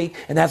fucking week,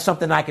 and that's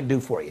something I can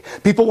do for you.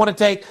 People want to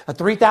take a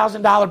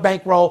 $3,000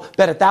 bankroll,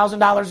 bet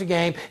 $1,000 a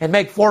game, and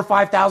make $4,000 or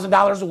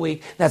 $5,000 a week.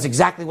 week. That's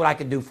exactly what I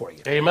can do for you.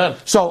 Amen.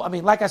 So, I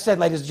mean, like I said,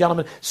 ladies and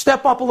gentlemen,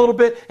 step up a little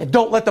bit and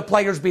don't let the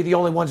players be the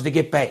only ones to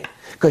get paid.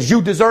 Because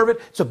you deserve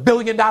it. It's $1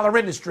 billion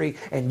industry,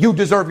 and you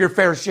deserve your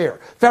fair share.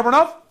 Fair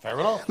enough? Fair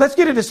enough. Let's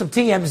get into some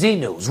TMZ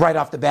news right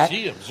off the bat.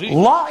 TMZ.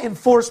 Law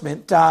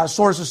enforcement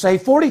sources say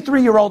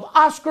 43-year-old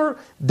Oscar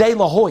De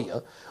La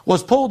Hoya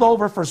was pulled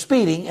over for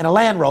speeding in a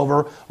Land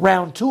Rover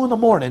around 2 in the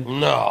morning.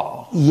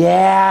 No.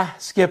 Yeah,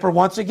 Skipper,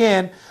 once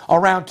again,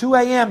 around 2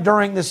 a.m.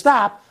 during the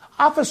stop,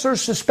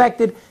 officers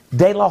suspected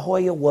De La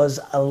Hoya was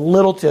a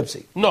little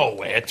tipsy. No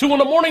way. At 2 in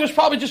the morning, he was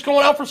probably just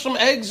going out for some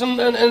eggs and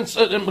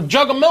a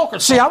jug of milk or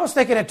something. See, I was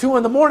thinking at 2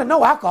 in the morning,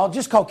 no alcohol,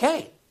 just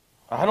cocaine.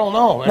 I don't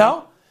know, man.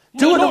 No?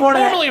 2 in the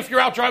morning. Normally, if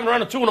you're out driving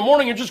around at 2 in the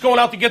morning, you're just going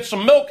out to get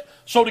some milk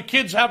so the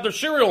kids have their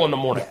cereal in the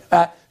morning.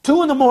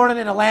 2 in the morning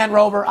in a Land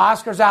Rover,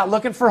 Oscar's out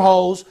looking for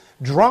hoes,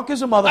 drunk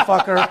as a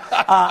motherfucker,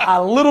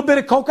 a little bit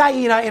of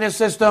cocaine in his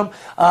system,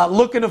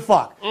 looking to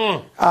fuck.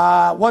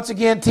 Once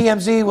again,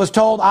 TMZ was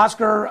told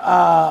Oscar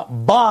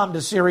bombed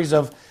a series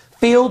of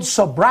field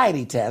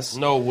sobriety tests.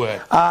 No way.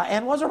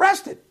 And was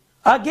arrested.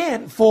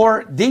 Again,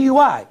 for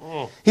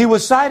DUI. He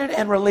was cited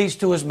and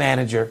released to his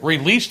manager.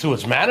 Released to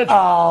his manager?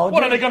 Oh,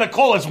 what, are they going to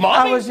call his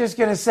mommy? I was just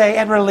going to say,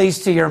 and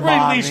released to your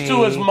mom. Released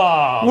to his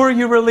mom. Were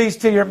you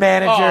released to your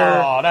manager?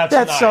 Oh, that's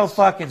nice. so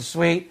fucking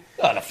sweet.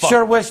 Fuck.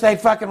 Sure wish they'd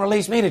fucking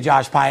release me to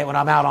Josh Pyatt when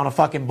I'm out on a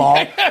fucking ball,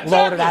 Exactly.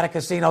 loaded out of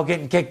casino,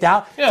 getting kicked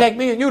out. Yeah. Take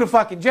me and you to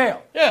fucking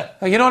jail. Yeah.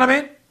 You know what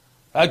I mean?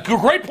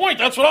 Great point.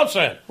 That's what I'm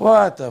saying.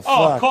 What the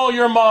fuck? Oh, call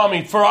your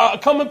mommy for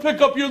come and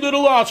pick up your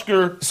little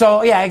Oscar.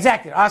 So yeah,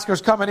 exactly.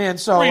 Oscar's coming in.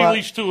 So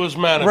released to his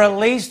manager.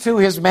 Released to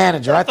his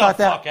manager. I thought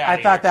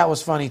that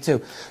was funny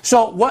too.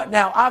 So what?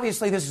 Now,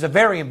 obviously, this is a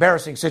very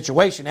embarrassing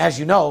situation, as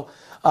you know.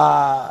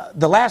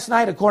 The last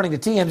night, according to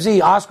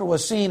TMZ, Oscar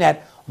was seen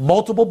at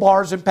multiple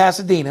bars in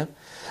Pasadena,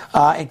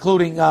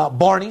 including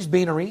Barney's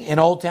Beanery in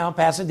Old Town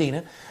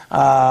Pasadena.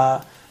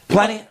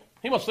 Plenty.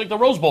 He must think the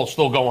Rose Bowl's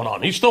still going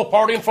on. He's still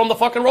partying from the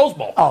fucking Rose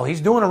Bowl. Oh,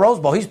 he's doing a Rose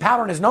Bowl. He's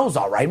powdering his nose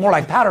all right. More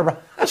like powder.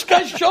 This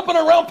guy's jumping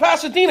around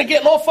Pasadena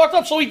getting all fucked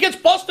up. So he gets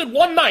busted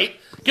one night,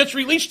 gets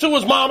released to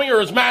his mommy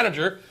or his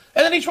manager,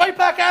 and then he's right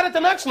back at it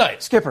the next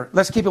night. Skipper,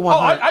 let's keep it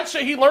 100. I'd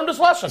say he learned his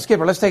lesson.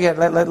 Skipper, let's take it.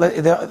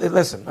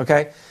 Listen,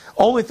 okay?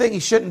 Only thing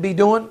he shouldn't be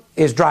doing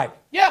is driving.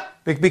 Yeah.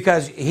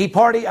 Because he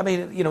party. I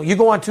mean, you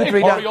go on 2,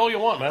 3 party all you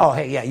want, man. Oh,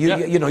 hey, yeah.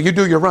 You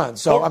do your run.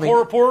 So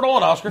pour it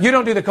on, Oscar. You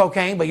don't do the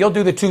cocaine, but you'll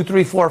do the 2,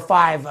 3, 4,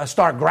 5.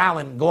 Start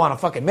growling, go on a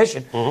fucking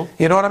mission.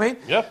 Mm-hmm. You know what I mean?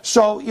 Yeah.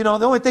 So the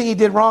only thing he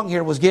did wrong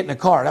here was get in a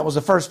car. That was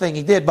the first thing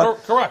he did.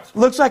 But correct.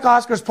 Looks like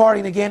Oscar's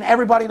partying again.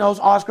 Everybody knows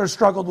Oscar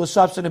struggled with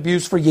substance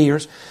abuse for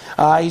years.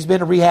 He's been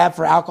to rehab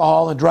for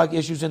alcohol and drug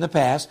issues in the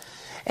past.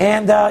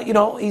 And,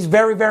 he's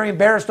very, very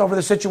embarrassed over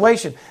the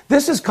situation.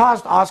 This has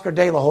cost Oscar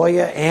De La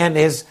Hoya and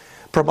his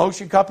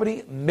promotion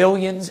company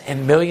millions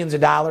and millions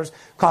of dollars.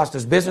 Cost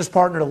his business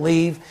partner to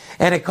leave.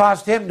 And it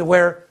cost him to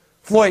where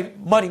Floyd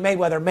Money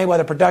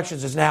Mayweather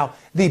Productions is now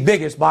the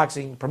biggest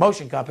boxing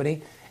promotion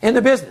company in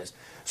the business.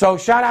 So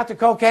shout out to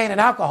cocaine and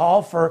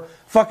alcohol for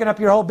fucking up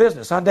your whole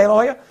business, huh, De La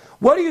Hoya?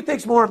 What do you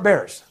think's more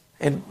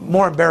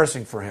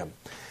embarrassing for him?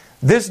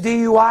 This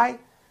DUI?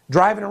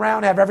 Driving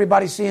around, have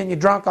everybody seeing you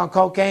drunk on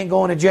cocaine,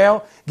 going to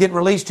jail, getting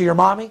released to your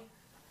mommy?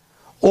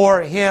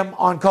 Or him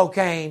on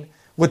cocaine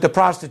with the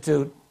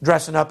prostitute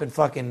dressing up in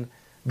fucking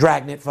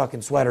dragnet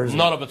fucking sweaters.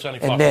 None of it's any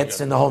and mitts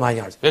and the whole 9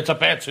 yards. It's a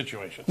bad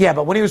situation. Yeah,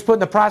 but when he was putting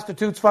the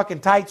prostitute's fucking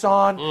tights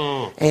on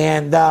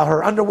and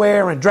her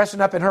underwear and dressing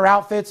up in her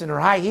outfits and her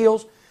high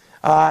heels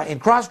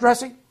and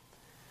cross-dressing,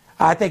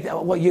 I think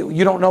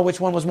you don't know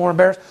which one was more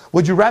embarrassed.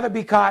 Would you rather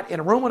be caught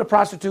in a room with a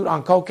prostitute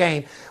on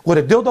cocaine with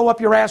a dildo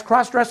up your ass,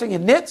 cross-dressing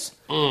in knits,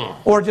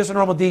 or just a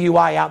normal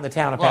DUI out in the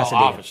town of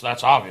Pasadena?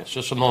 That's obvious.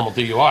 Just a normal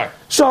DUI.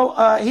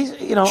 So he's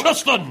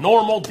just a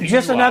normal DUI.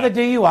 Just another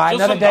DUI.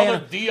 Just another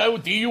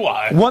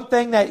DUI. One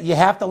thing that you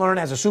have to learn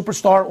as a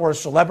superstar or a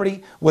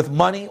celebrity with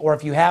money, or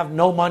if you have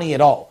no money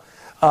at all.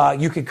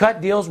 You can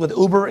cut deals with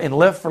Uber and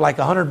Lyft for like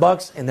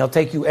 $100, and they'll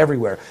take you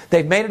everywhere.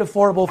 They've made it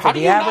affordable for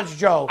the average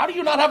Joe. How do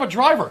you not have a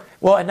driver?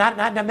 Well, and not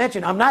to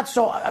mention,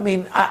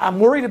 I'm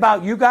worried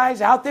about you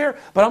guys out there,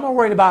 but I'm more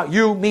worried about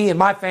you, me, and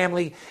my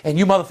family, and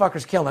you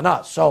motherfuckers killing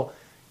us. So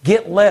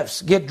get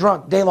Lyfts, get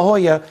drunk. De La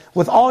Hoya,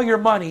 with all your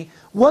money,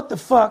 what the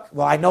fuck?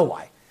 Well, I know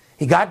why.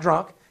 He got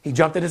drunk. He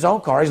jumped in his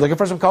own car. He's looking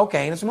for some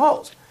cocaine and some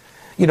hoes.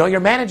 Your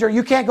manager,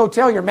 you can't go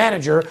tell your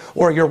manager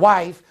or your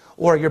wife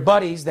or your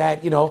buddies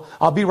that,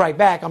 I'll be right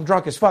back. I'm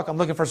drunk as fuck. I'm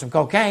looking for some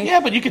cocaine. Yeah,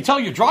 but you can tell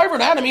your driver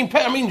that. You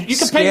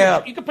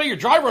can pay your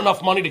driver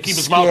enough money to keep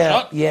his mouth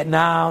shut. Yeah,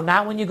 no,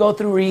 not when you go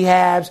through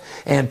rehabs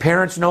and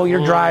parents know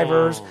your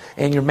drivers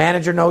and your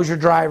manager knows your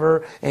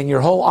driver and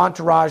your whole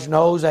entourage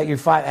knows that you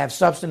have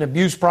substance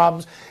abuse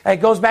problems. It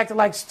goes back to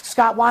like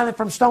Scott Weiland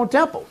from Stone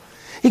Temple.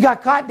 He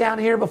got caught down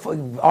here before,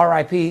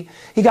 R.I.P.,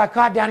 he got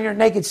caught down here in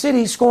Naked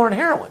City scoring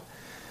heroin.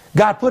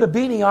 put a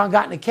beanie on,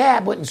 got in a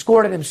cab, went and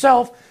scored it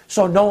himself,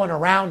 so no one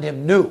around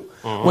him knew.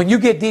 When you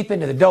get deep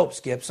into the dope,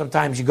 Skip,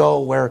 sometimes you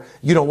go where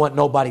you don't want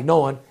nobody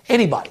knowing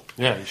anybody.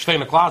 Yeah, you stay in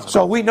the closet.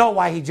 So we know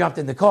why he jumped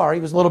in the car.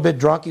 He was a little bit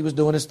drunk. He was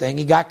doing his thing.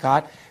 He got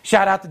caught.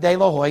 Shout out to De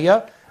La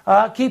Hoya.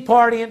 Keep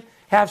partying.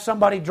 Have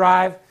somebody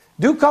drive.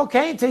 Do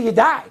cocaine till you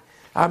die.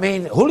 I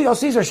mean, Julio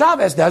Cesar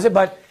Chavez does it,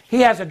 but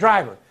he has a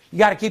driver. You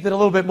got to keep it a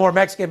little bit more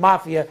Mexican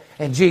Mafia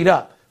and G'd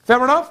up.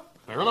 Fair enough?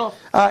 Fair enough.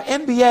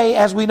 NBA,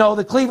 as we know,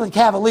 the Cleveland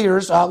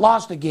Cavaliers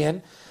lost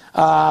again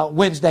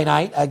Wednesday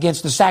night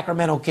against the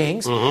Sacramento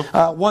Kings.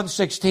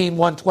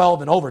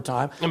 116-112 in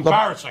overtime.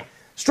 Embarrassing.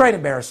 Straight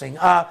embarrassing.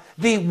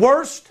 The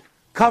worst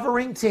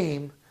covering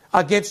team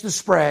against the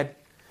spread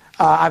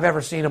I've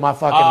ever seen in my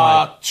fucking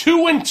life.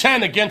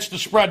 2-10 against the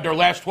spread their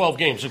last 12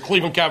 games, the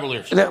Cleveland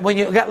Cavaliers. When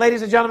you got,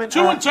 ladies and gentlemen,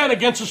 2-10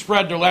 against the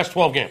spread their last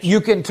 12 games. You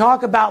can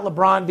talk about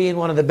LeBron being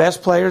one of the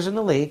best players in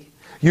the league.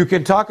 You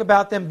can talk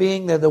about them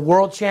being the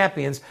world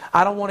champions.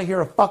 I don't want to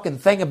hear a fucking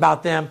thing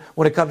about them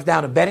when it comes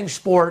down to betting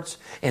sports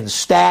and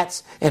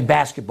stats and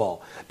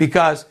basketball.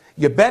 Because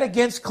you bet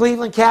against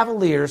Cleveland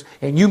Cavaliers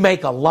and you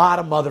make a lot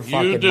of motherfucking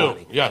money. You do,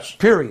 yes.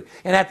 Period.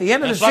 And at the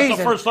end of the season, that's not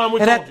the first time we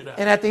told you that.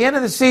 And at the end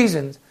of the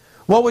season,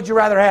 what would you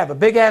rather have? A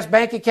big ass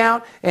bank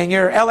account and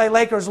your LA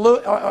Lakers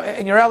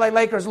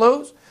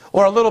lose,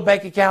 or a little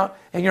bank account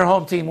and your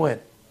home team win?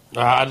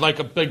 I'd like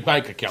a big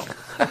bank account.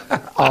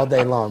 All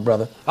day long,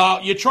 brother.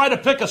 You try to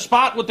pick a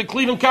spot with the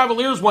Cleveland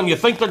Cavaliers when you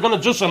think they're going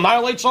to just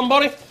annihilate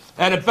somebody,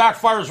 and it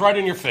backfires right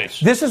in your face.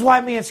 This is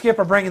why me and Skip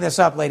are bringing this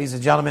up, ladies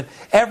and gentlemen.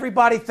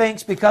 Everybody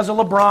thinks because of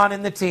LeBron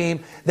and the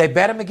team, they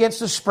bet him against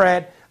the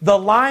spread. The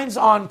lines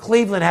on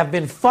Cleveland have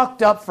been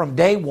fucked up from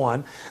day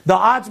one. The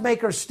odds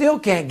makers still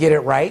can't get it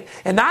right.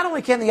 And not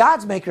only can the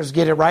odds makers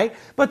get it right,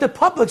 but the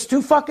public's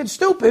too fucking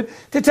stupid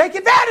to take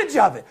advantage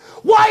of it.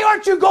 Why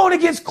aren't you going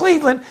against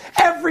Cleveland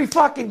every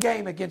fucking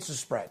game against the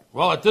spread?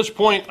 Well, at this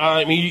point,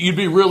 I mean, you'd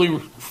be really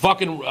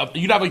fucking,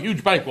 you'd have a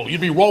huge bankroll.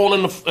 You'd be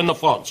rolling in the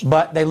funds.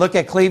 But they look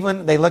at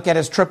Cleveland, they look at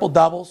his triple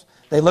doubles,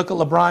 they look at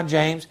LeBron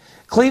James.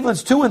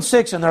 Cleveland's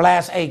 2-6 in their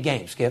last 8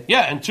 games, Skip.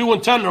 Yeah, and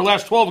 2-10 in their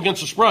last 12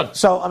 against the spread.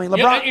 So, I mean, LeBron...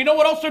 Yeah, you know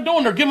what else they're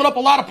doing? They're giving up a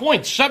lot of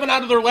points. 7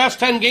 out of their last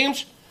 10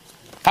 games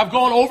have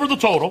gone over the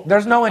total.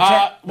 There's no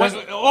intent...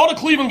 all the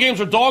Cleveland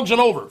games are dogs and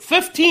over.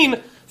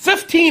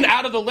 15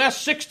 out of the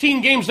last 16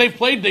 games they've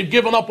played, they've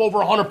given up over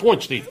 100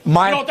 points, Steve. You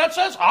know what that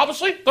says?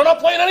 Obviously, they're not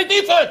playing any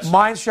defense.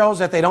 Mine shows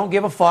that they don't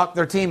give a fuck.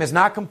 Their team is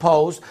not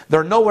composed.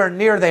 They're nowhere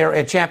near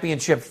their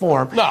championship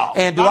form. No,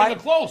 and not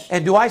even close.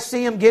 And do I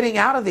see them getting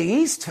out of the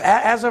East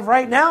as of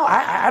right now?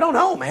 I don't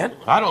know, man.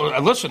 I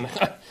don't. Listen,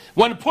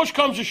 when push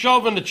comes to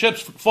shove and the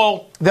chips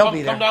fall, they'll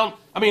be there. Come down.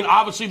 I mean,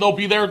 obviously they'll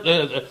be there.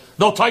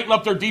 They'll tighten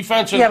up their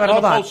defense in the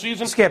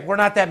postseason. Skip, we're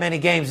not that many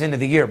games into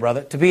the year,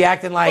 brother, to be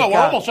acting like... Well, we're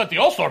almost at the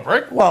All-Star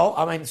break. Well,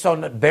 I mean,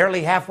 so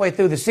barely halfway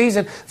through the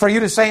season. For you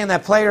to saying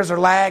that players are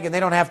lag and they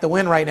don't have to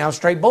win right now,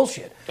 straight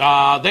bullshit. They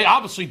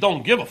obviously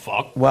don't give a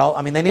fuck. Well,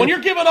 I mean, they need... When you're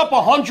giving up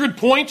 100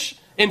 points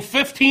in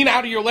 15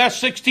 out of your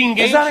last 16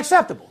 games... It's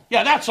unacceptable.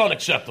 Yeah, that's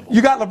unacceptable.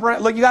 You got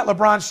LeBron. Look, you got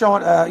LeBron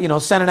showing,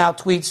 sending out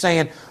tweets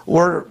saying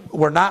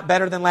we're not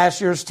better than last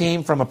year's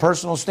team from a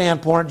personal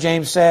standpoint.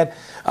 James said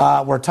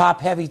we're a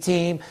top-heavy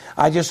team.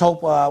 I just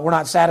hope we're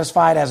not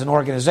satisfied as an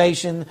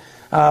organization.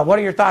 What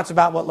are your thoughts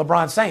about what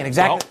LeBron's saying?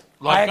 Exactly.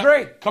 Well, I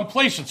agree.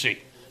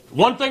 Complacency.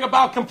 One thing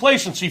about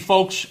complacency,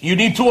 folks, you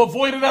need to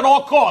avoid it at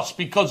all costs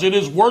because it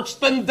is worse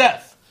than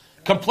death.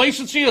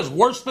 Complacency is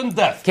worse than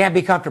death. Can't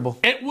be comfortable.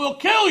 It will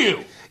kill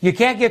you. You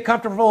can't get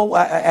comfortable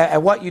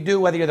at what you do,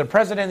 whether you're the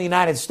president of the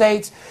United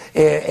States,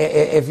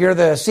 if you're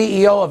the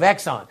CEO of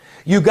Exxon.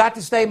 You got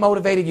to stay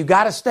motivated. You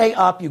got to stay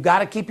up. You got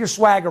to keep your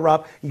swagger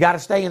up. You got to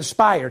stay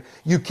inspired.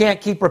 You can't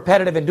keep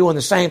repetitive and doing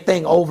the same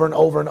thing over and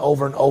over and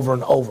over and over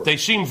and over. They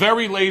seem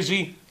very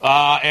lazy,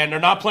 and they're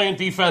not playing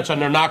defense,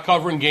 and they're not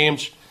covering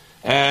games.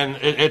 And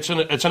it's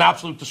an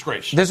absolute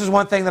disgrace. This is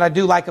one thing that I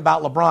do like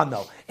about LeBron,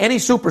 though. Any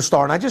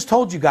superstar, and I just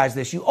told you guys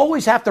this, you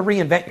always have to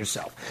reinvent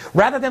yourself.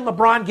 Rather than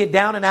LeBron get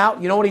down and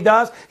out, you know what he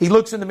does? He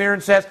looks in the mirror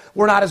and says,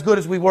 we're not as good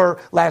as we were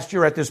last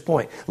year at this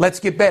point. Let's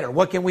get better.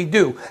 What can we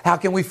do? How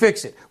can we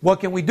fix it? What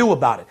can we do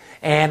about it?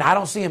 And I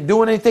don't see him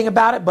doing anything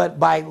about it, but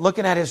by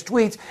looking at his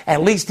tweets,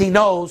 at least he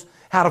knows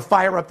how to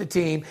fire up the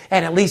team,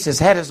 and at least his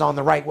head is on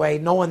the right way,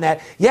 knowing that,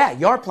 yeah,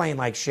 you're playing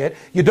like shit.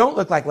 You don't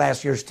look like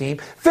last year's team.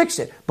 Fix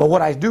it. But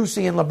what I do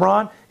see in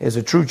LeBron is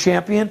a true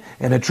champion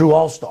and a true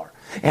all-star.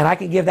 And I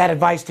can give that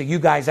advice to you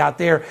guys out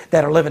there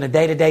that are living a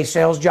day-to-day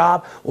sales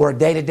job or a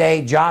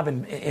day-to-day job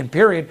in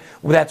period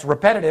that's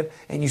repetitive,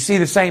 and you see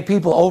the same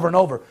people over and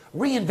over.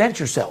 Reinvent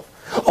yourself.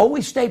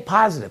 Always stay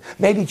positive.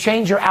 Maybe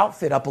change your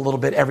outfit up a little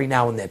bit every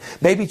now and then.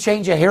 Maybe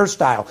change a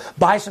hairstyle.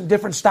 Buy some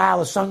different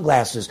style of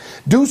sunglasses.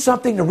 Do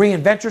something to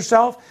reinvent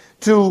yourself,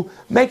 to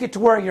make it to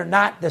where you're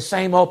not the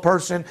same old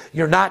person.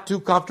 You're not too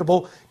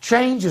comfortable.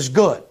 Change is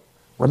good.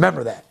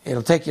 Remember that.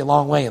 It'll take you a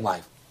long way in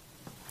life.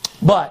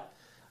 But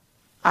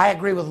I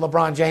agree with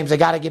LeBron James. They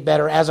got to get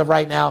better. As of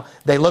right now,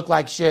 they look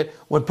like shit.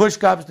 When push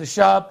comes to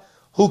shove,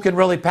 who can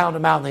really pound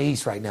them out in the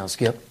East right now,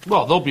 Skip?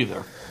 Well, they'll be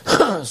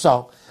there.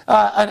 So...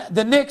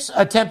 The Knicks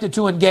attempted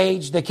to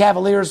engage the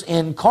Cavaliers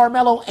in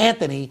Carmelo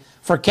Anthony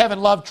for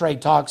Kevin Love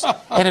trade talks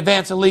in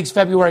advance of the league's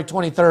February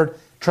 23rd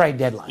trade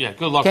deadline. Yeah,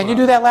 good luck. Can you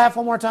do that laugh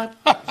one more time?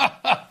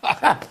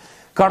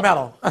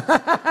 Carmelo.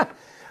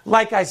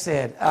 Like I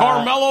said.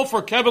 Carmelo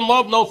for Kevin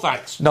Love, no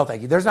thanks. No,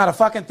 thank you. There's not a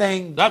fucking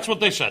thing. That's what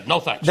they said. No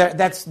thanks.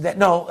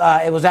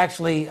 It was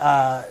actually,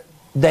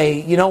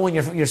 when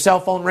your cell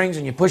phone rings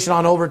and you push it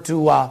on over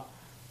to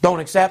don't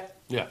accept?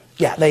 Yeah.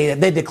 Yeah,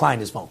 they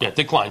declined his phone call. Yeah,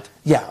 declined.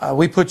 Yeah,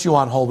 we put you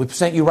on hold. We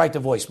sent you right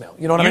to voicemail.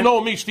 You know what I mean? You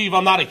know me, Steve.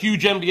 I'm not a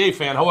huge NBA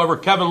fan. However,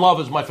 Kevin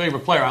Love is my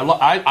favorite player.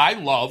 I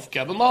love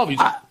Kevin Love.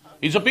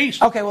 He's a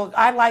beast. Okay, well,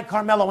 I like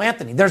Carmelo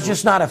Anthony. There's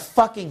just not a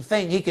fucking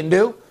thing he can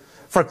do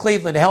for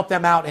Cleveland to help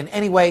them out in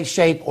any way,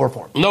 shape, or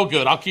form. No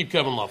good. I'll keep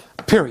Kevin Love.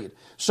 Period.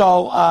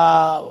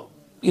 So,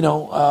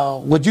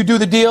 would you do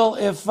the deal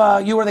if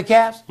you were the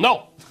Cavs?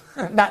 No.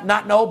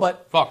 Not no,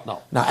 but... Fuck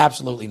no. No,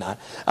 absolutely not.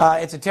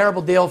 It's a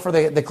terrible deal for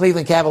the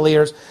Cleveland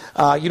Cavaliers.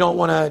 You don't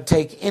want to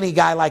take any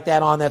guy like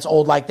that on that's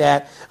old like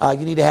that. You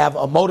need to have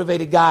a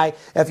motivated guy.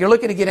 If you're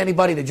looking to get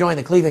anybody to join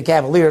the Cleveland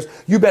Cavaliers,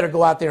 you better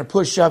go out there and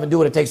push, shove, and do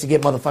what it takes to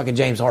get motherfucking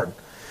James Harden.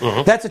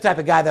 Mm-hmm. That's the type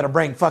of guy that'll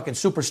bring fucking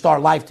superstar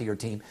life to your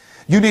team.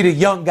 You need a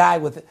young guy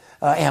with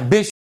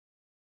ambition.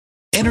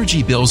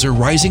 Energy bills are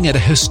rising at a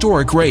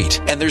historic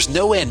rate, and there's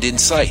no end in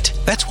sight.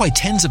 That's why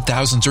tens of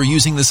thousands are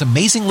using this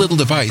amazing little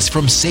device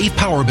from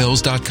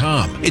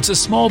SavePowerBills.com. It's a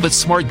small but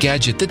smart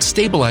gadget that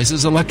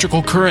stabilizes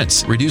electrical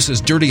currents,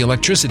 reduces dirty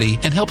electricity,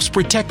 and helps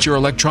protect your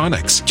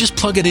electronics. Just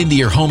plug it into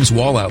your home's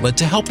wall outlet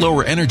to help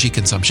lower energy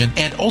consumption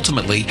and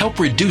ultimately help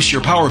reduce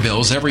your power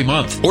bills every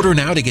month. Order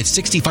now to get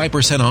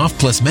 65% off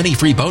plus many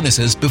free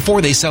bonuses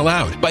before they sell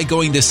out by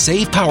going to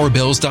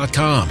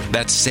SavePowerBills.com.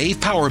 That's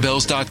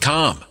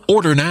SavePowerBills.com.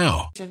 Order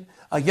now.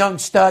 A young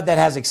stud that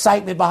has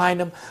excitement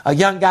behind him. A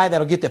young guy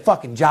that'll get the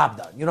fucking job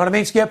done. You know what I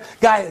mean, Skip?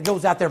 Guy that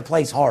goes out there and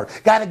plays hard.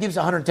 Guy that gives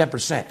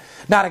 110%.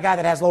 Not a guy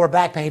that has lower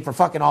back pain for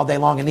fucking all day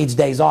long and needs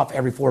days off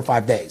every 4 or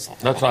 5 days.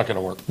 That's not going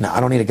to work. No, I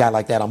don't need a guy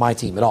like that on my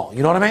team at all.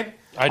 You know what I mean?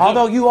 I do.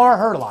 Although you are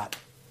hurt a lot.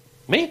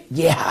 Me?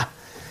 Yeah.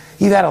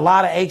 You've had a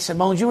lot of aches and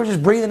moans. You were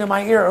just breathing in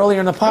my ear earlier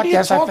in the podcast. What are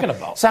you talking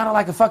about? Sounded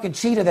like a fucking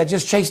cheetah that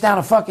just chased down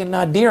a fucking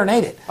deer and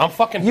ate it. I'm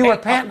fucking You were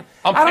panting.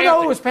 I'm I don't know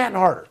panting. who was panting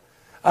harder.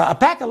 A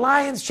pack of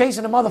lions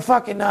chasing a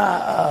motherfucking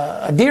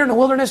a deer in the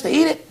wilderness to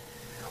eat it?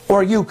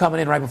 Or you coming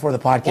in right before the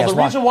podcast? Well,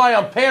 the reason why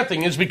I'm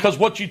panting is because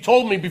what you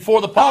told me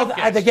before the podcast.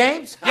 Oh, the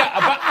games?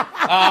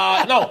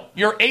 Yeah, no,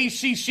 your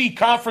ACC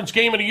conference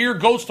game of the year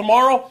goes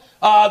tomorrow.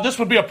 This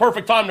would be a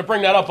perfect time to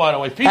bring that up, by the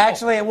way. People,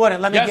 actually, it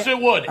wouldn't. Yes, it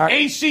would.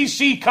 Right.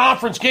 ACC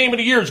conference game of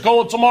the year is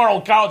going tomorrow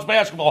in college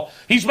basketball.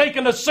 He's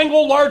making the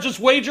single largest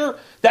wager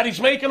that he's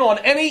making on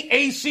any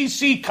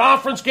ACC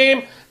conference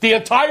game the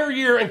entire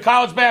year in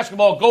college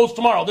basketball goes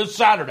tomorrow, this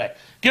Saturday.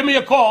 Give me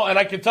a call, and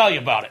I can tell you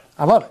about it.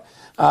 I love it.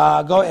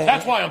 Go ahead.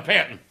 That's why I'm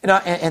panting. You know,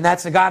 and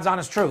that's the God's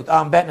honest truth.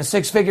 I'm betting a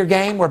 6-figure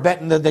game. We're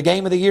betting the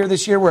game of the year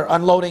this year. We're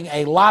unloading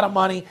a lot of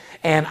money,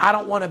 and I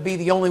don't want to be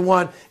the only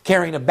one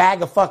carrying a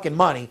bag of fucking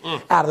money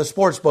out of the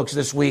sports books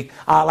this week.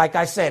 Like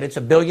I said, it's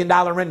 $1 billion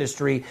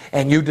industry,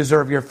 and you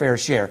deserve your fair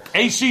share.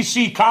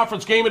 ACC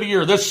conference game of the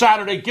year this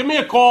Saturday. Give me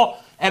a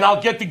call, and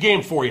I'll get the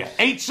game for you.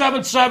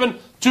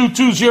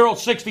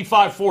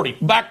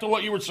 877-220-6540. Back to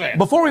what you were saying.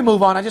 Before we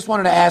move on, I just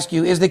wanted to ask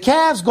you, is the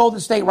Cavs-Golden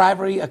State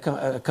rivalry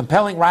a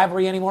compelling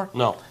rivalry anymore?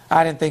 No.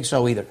 I didn't think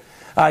so either.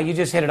 You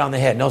just hit it on the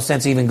head. No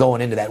sense even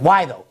going into that.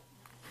 Why, though?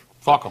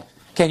 Fuck them.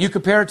 Can you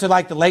compare it to,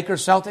 like, the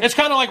Lakers-Celtics? It's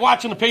kind of like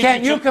watching the Patriots.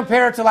 Can you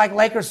compare it to, like,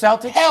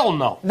 Lakers-Celtics? Hell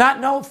no.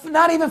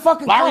 Not even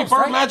fucking Larry close,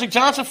 Bird, right? Magic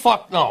Johnson?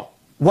 Fuck no.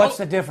 What's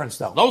the difference,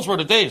 though? Those were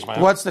the days,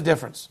 man. What's the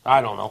difference? I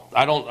don't know.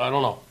 I don't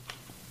know.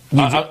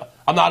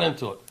 I'm not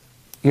into it.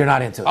 You're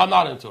not into it? I'm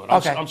not into it.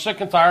 I'm sick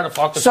and tired of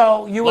fucking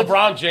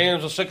LeBron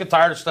James. I'm sick and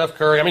tired of Steph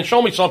Curry. I mean,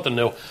 show me something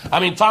new.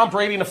 I mean, Tom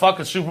Brady in the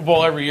fucking Super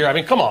Bowl every year. I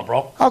mean, come on,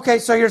 bro. Okay,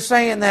 so you're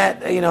saying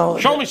that, you know...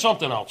 Show me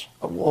something else.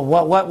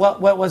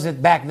 What was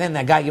it back then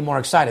that got you more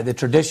excited? The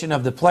tradition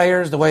of the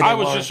players, the way they I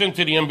was just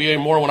into the NBA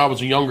more when I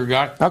was a younger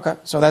guy. Okay,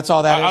 so that's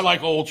all that is? I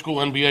like old school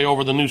NBA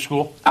over the new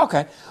school.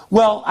 Okay.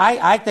 Well,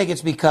 I think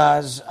it's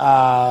because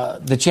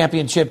the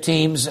championship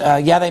teams,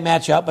 they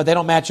match up, but they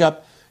don't match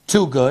up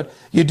too good.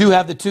 You do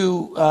have the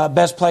two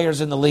best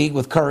players in the league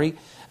with Curry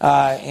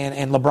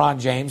and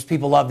LeBron James.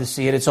 People love to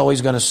see it. It's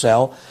always going to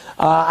sell.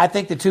 I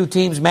think the two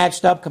teams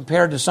matched up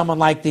compared to someone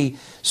like the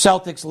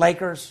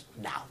Celtics-Lakers.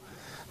 No.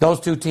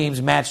 Those two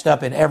teams matched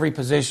up in every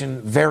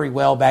position very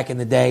well back in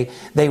the day.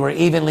 They were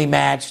evenly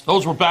matched.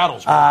 Those were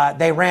battles.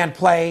 They ran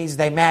plays.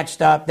 They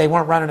matched up. They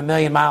weren't running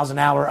 1,000,000 miles an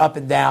hour up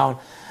and down.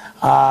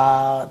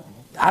 I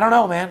don't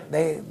know, man.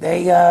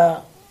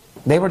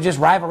 They were just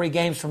rivalry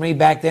games for me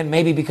back then.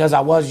 Maybe because I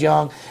was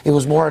young, it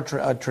was more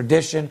a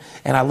tradition,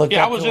 and I looked.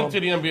 Yeah, up I was to into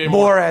the NBA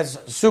more as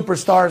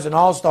superstars and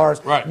all stars.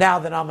 Right. Now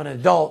that I'm an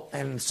adult,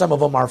 and some of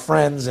them are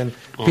friends and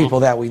people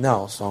that we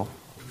know. So,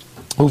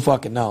 who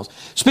fucking knows?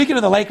 Speaking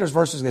of the Lakers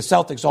versus the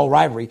Celtics, old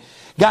rivalry,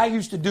 guy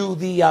used to do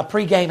the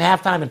pregame,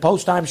 halftime, and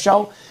posttime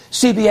show.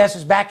 CBS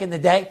is back in the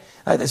day.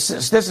 This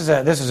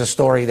is a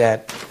story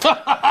that.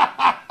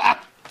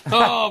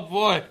 Oh,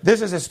 boy.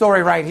 This is a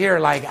story right here.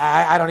 Like,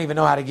 I don't even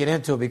know how to get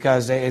into it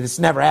because it's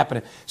never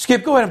happening.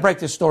 Skip, go ahead and break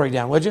this story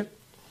down, would you?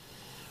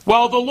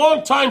 Well, the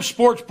longtime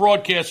sports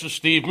broadcaster,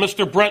 Steve,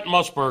 Mr. Brent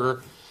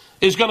Musburger,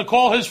 is going to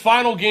call his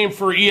final game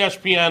for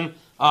ESPN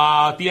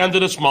at the end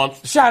of this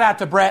month. Shout out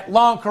to Brett.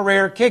 Long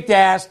career, kicked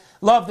ass,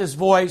 loved his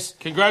voice.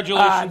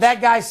 Congratulations.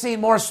 That guy's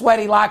seen more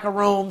sweaty locker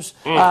rooms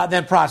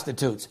than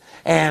prostitutes.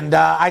 And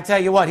I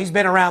tell you what, he's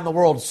been around the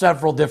world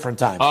several different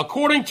times.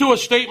 According to a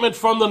statement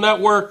from the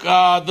network,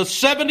 the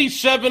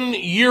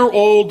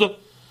 77-year-old,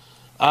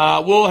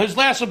 his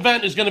last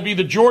event is going to be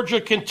the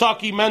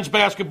Georgia-Kentucky men's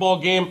basketball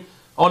game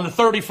on the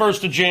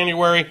 31st of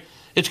January.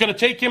 It's going to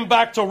take him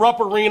back to Rupp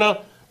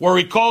Arena, where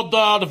he called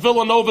the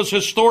Villanova's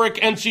historic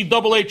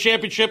NCAA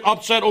championship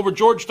upset over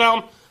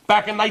Georgetown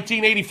back in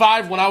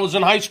 1985 when I was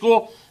in high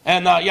school.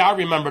 And, I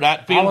remember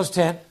that. I was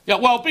 10. Yeah,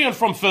 well, being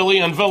from Philly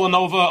and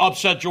Villanova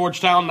upset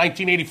Georgetown in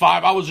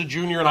 1985. I was a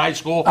junior in high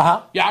school.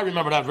 Uh-huh. Yeah, I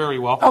remember that very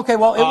well. Okay,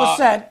 well, it was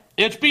said.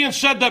 It's being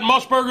said that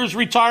Musburger is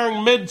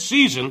retiring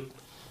mid-season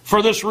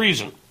for this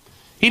reason.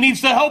 He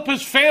needs to help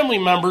his family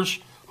members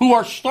who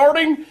are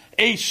starting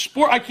a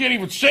sport. I can't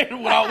even say it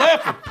without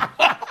laughing.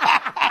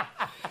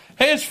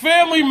 He's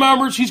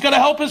going to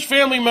help his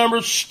family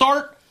members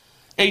start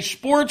a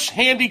sports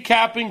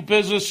handicapping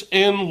business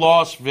in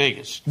Las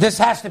Vegas. This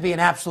has to be an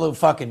absolute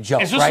fucking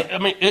joke, right? I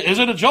mean, is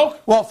it a joke?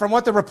 Well, from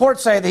what the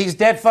reports say, that he's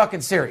dead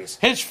fucking serious.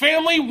 His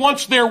family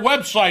wants their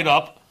website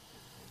up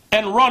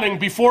and running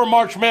before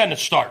March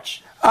Madness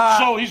starts.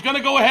 So he's going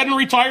to go ahead and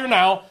retire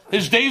now.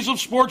 His days of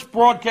sports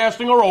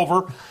broadcasting are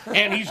over,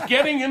 and he's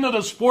getting into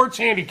the sports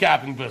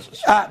handicapping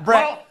business.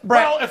 Brett,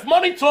 well, if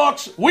money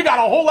talks, we got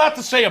a whole lot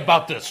to say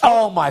about this.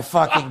 Oh, my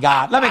fucking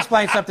God. Let me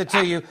explain something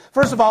to you.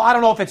 First of all, I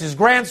don't know if it's his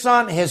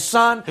grandson, his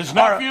son, his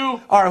nephew,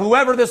 or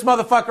whoever this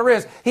motherfucker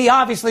is. He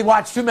obviously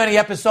watched too many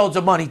episodes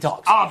of Money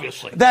Talks.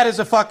 Obviously. That is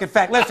a fucking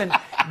fact. Listen,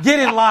 get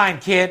in line,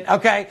 kid,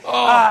 okay?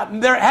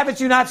 Haven't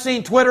you not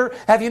seen Twitter?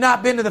 Have you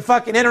not been to the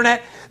fucking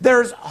internet?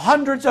 There's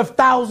hundreds of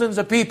thousands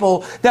of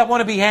people that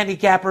want to be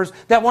handicappers,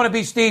 that want to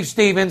be Steve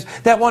Stevens,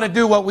 that want to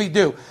do what we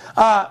do.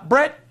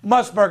 Brett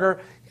Musburger,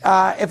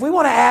 if we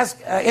want to ask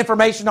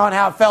information on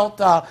how it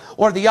felt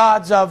or the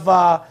odds of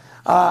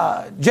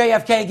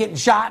JFK getting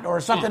shot or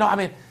something, I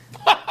mean,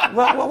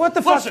 what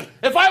the fuck? Listen,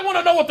 if I want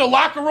to know what the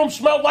locker room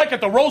smelled like at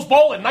the Rose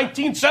Bowl in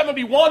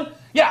 1971,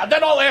 yeah,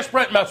 then I'll ask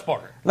Brett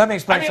Musburger. Let me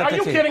explain something to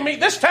you. Are you kidding me?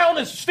 This town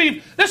is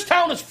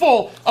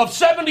full of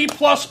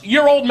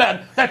 70-plus-year-old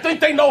men that think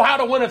they know how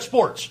to win at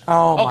sports.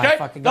 Oh, my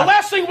fucking God. The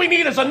last thing we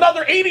need is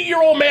another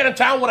 80-year-old man in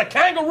town with a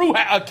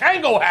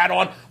Kango hat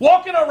on,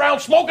 walking around,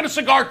 smoking a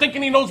cigar,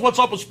 thinking he knows what's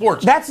up with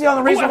sports. That's the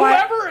only reason why...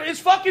 Whoever is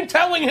fucking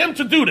telling him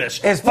to do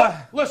this...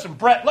 Listen,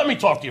 Brett, let me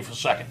talk to you for a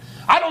second.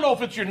 I don't know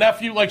if it's your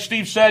nephew, like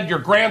Steve said, your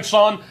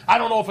grandson. I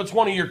don't know if it's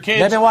one of your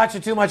kids. They've been watching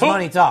too much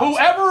Money Talks.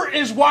 Whoever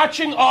is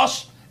watching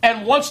us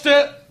and wants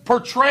to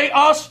portray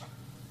us,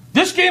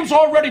 this game's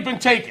already been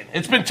taken.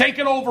 It's been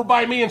taken over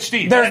by me and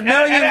Steve. And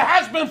it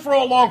has been for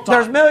a long time.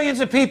 There's millions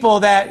of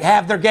people that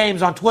have their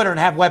games on Twitter and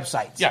have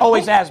websites. Yeah.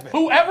 Always has been.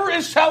 Whoever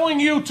is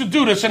telling you to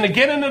do this and to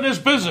get into this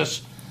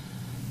business,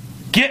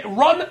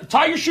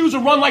 tie your shoes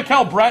and run like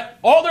hell, Brett.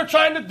 All they're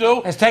trying to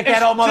do is take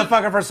that old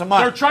motherfucker for some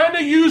money. They're trying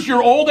to use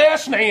your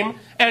old-ass name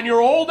and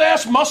your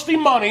old-ass musty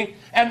money,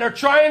 and they're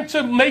trying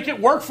to make it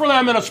work for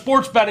them in a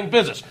sports betting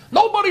business.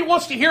 Nobody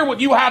wants to hear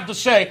what you have to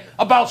say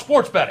about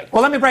sports betting.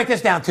 Well, let me break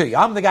this down to you.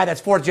 I'm the guy that's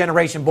fourth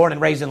generation, born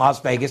and raised in Las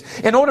Vegas.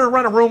 In order to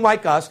run a room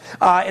like us,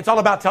 it's all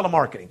about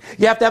telemarketing.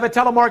 You have to have a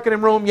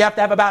telemarketing room. You have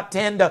to have about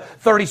 10 to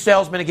 30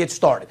 salesmen to get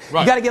started.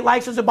 Right. You got to get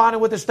licensed and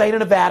bonded with the state of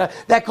Nevada.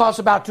 That costs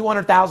about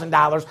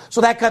 $200,000,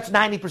 so that cuts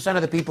 90%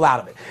 of the people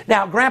out of it.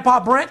 Now, Grandpa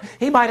Brent,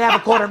 he might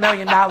have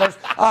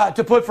 $250,000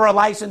 to put for a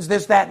license,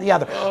 this, that, and the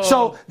other.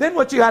 So then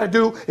what you got to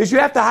do is you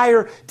have to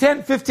hire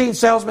 10, 15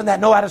 salesmen that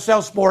know how to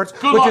sell sports,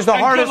 which is the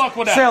hardest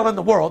sell in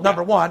the world,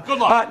 number one. Good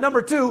luck.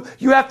 Number two,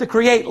 you have to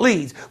create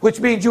leads, which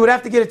means you would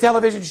have to get a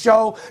television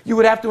show, you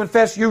would have to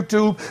infest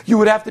YouTube, you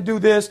would have to do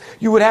this,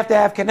 you would have to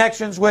have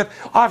connections with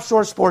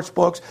offshore sports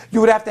books, you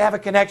would have to have a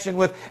connection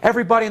with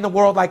everybody in the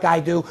world like I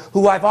do,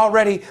 who I've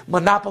already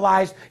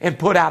monopolized and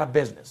put out of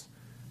business.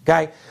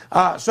 Okay?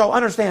 So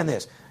understand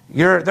this.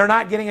 They're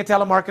not getting a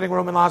telemarketing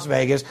room in Las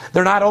Vegas.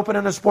 They're not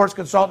opening a sports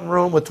consultant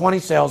room with 20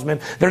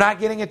 salesmen. They're not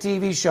getting a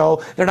TV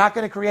show. They're not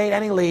going to create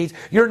any leads.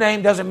 Your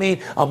name doesn't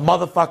mean a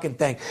motherfucking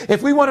thing.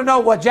 If we want to know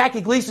what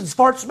Jackie Gleason's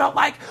farts smelled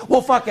like,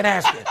 we'll fucking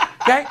ask it.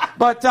 Okay?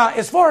 But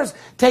as far as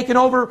taking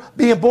over,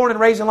 being born and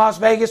raised in Las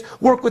Vegas,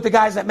 work with the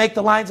guys that make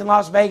the lines in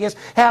Las Vegas,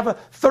 have a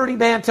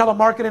 30-man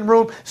telemarketing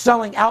room,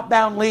 selling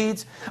outbound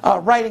leads,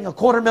 writing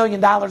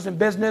 $250,000 in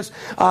business,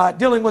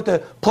 dealing with the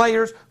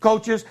players,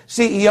 coaches,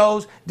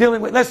 CEOs,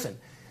 dealing with... Listen,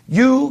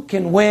 you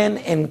can win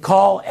and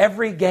call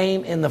every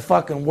game in the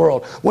fucking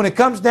world. When it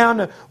comes down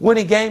to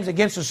winning games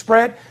against the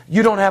spread,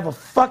 you don't have a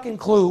fucking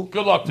clue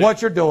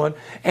what you're doing.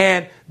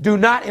 And do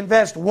not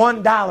invest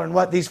 $1 in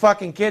what these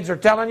fucking kids are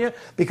telling you,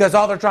 because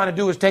all they're trying to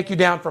do is take you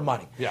down for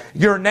money. Yeah.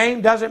 Your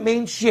name doesn't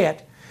mean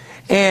shit.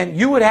 And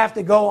you would have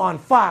to go on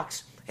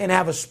Fox and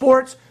have a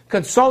sports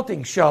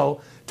consulting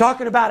show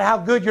talking about how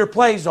good your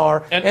plays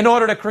are in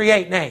order to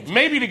create names.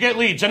 Maybe to get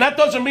leads, and that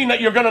doesn't mean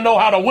that you're going to know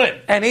how to win.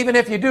 And even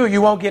if you do,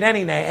 you won't get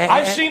any names.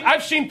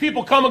 I've seen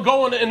people come and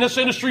go in this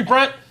industry,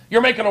 Brent.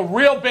 You're making a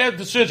real bad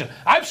decision.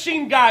 I've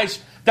seen guys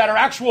that are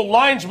actual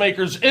lines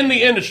makers in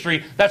the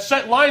industry that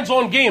set lines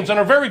on games and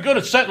are very good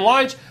at setting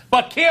lines,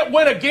 but can't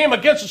win a game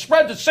against the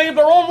spread to save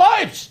their own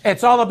lives.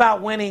 It's all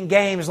about winning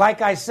games.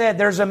 Like I said,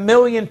 there's 1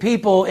 million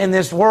people in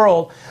this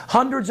world,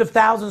 hundreds of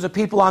thousands of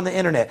people on the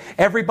internet.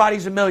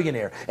 Everybody's a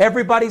millionaire.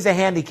 Everybody's a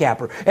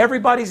handicapper.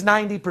 Everybody's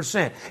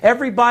 90%.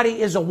 Everybody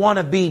is a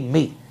wannabe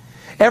me.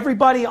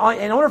 Everybody,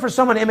 in order for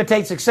someone to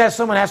imitate success,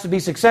 someone has to be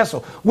successful,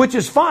 which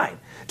is fine.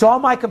 To all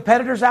my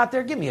competitors out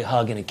there, give me a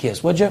hug and a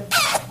kiss, would you?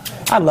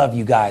 I love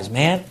you guys,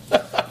 man.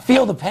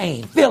 Feel the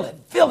pain. Feel it.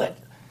 Feel it.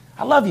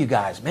 I love you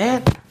guys,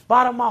 man.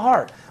 Bottom of my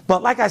heart.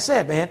 But like I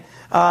said, man,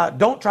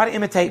 don't try to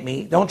imitate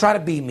me. Don't try to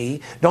be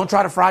me. Don't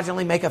try to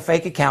fraudulently make a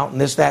fake account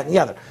and this, that, and the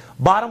other.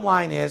 Bottom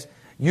line is,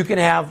 you can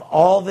have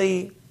all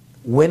the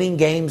winning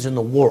games in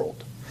the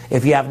world.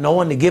 If you have no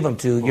one to give them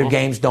to, your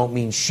games don't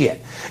mean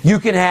shit. You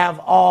can have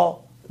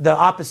all the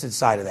opposite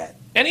side of that.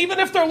 And even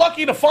if they're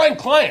lucky to find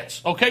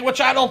clients, okay,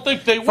 which I don't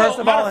think they will. First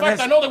of all, matter of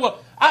fact, I know they will.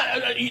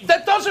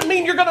 That doesn't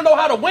mean you're going to know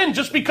how to win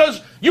just because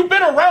you've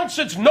been around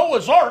since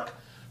Noah's Ark,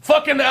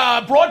 fucking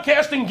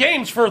broadcasting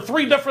games for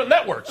 3 different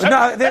networks.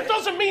 That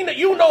doesn't mean that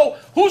you know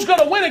who's going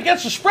to win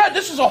against the spread.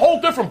 This is a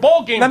whole different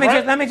ball game.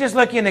 Let me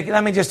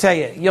just tell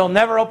you, you'll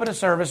never open a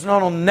service. No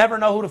one will never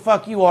know who the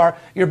fuck you are.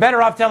 You're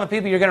better off telling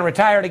people you're going to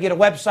retire to get a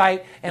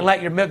website and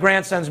let your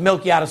grandsons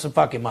milk you out of some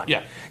fucking money.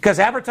 Yeah. Because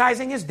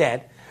advertising is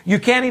dead. You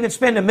can't even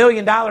spend $1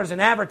 million in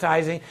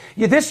advertising.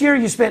 This year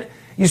you spent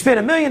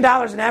 $1 million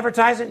in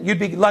advertising, you'd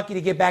be lucky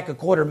to get back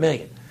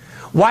 $250,000.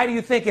 Why do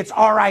you think it's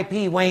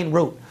R.I.P. Wayne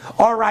Root,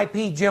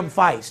 R.I.P. Jim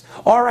Feist,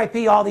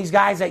 R.I.P. all these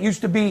guys that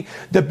used to be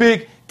the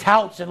big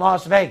touts in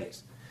Las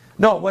Vegas?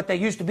 No, what they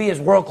used to be is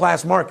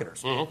world-class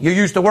marketers. Mm-hmm. You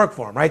used to work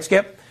for them, right,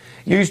 Skip?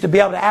 You used to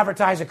be able to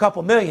advertise a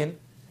couple million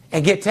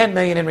and get $10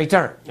 million in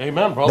return.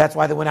 Amen, bro. That's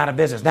why they went out of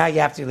business. Now you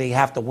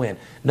have to win,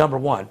 number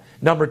one.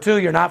 Number two,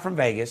 you're not from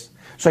Vegas,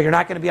 so you're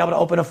not going to be able to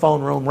open a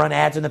phone room, run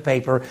ads in the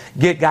paper,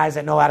 get guys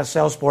that know how to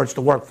sell sports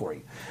to work for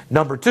you.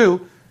 Number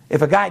two,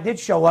 if a guy did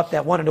show up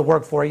that wanted to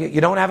work for you, you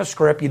don't have a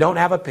script, you don't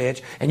have a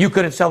pitch, and you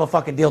couldn't sell a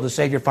fucking deal to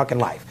save your fucking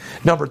life.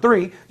 Number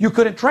three, you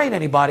couldn't train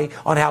anybody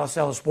on how to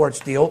sell a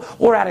sports deal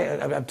or how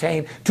to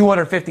obtain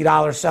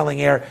 $250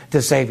 selling air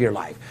to save your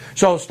life.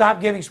 So stop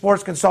giving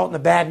sports consultant a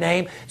bad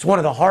name. It's one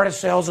of the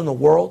hardest sales in the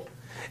world,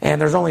 and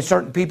there's only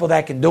certain people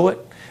that can do it.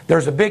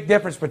 There's a big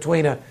difference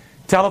between a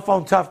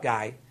telephone tough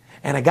guy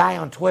and a guy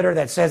on Twitter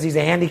that says he's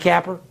a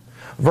handicapper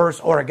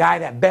or a guy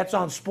that bets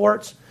on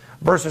sports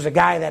versus a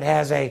guy that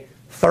has a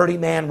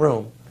 30-man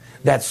room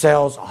that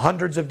sells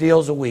hundreds of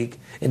deals a week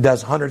and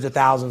does hundreds of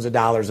thousands of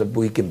dollars a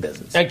week in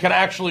business. And can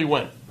actually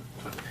win.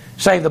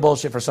 Save the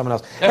bullshit for someone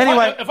else. If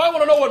I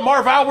want to know what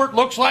Marv Albert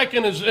looks like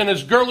in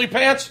his girly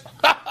pants,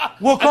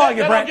 we'll call you,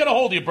 Brett. I'll get a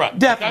hold of you, Brett.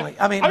 Definitely.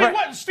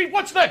 Okay? Steve,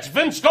 what's next?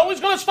 Vin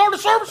Scully's going to start a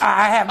service?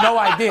 I have no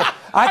idea.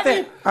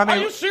 Are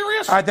you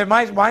serious? They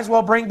might as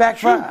well bring back.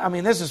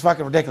 This is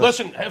fucking ridiculous.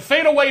 Listen,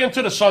 fade away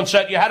into the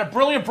sunset. You had a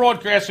brilliant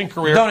broadcasting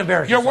career. Don't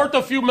embarrass yourself. You're worth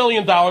a few $1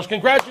 million.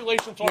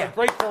 Congratulations on a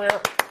great career.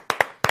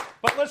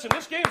 But listen,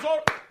 this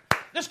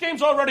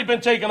game's already been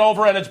taken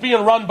over, and it's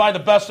being run by the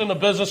best in the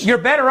business. You're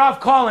better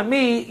off calling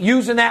me,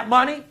 using that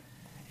money,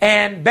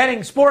 and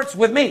betting sports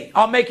with me.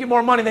 I'll make you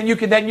more money than you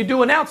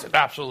do announcing.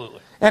 Absolutely.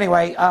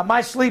 Anyway,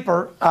 my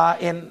sleeper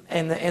in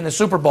the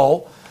Super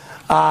Bowl,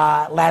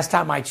 last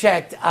time I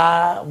checked,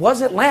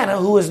 was Atlanta,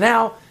 who is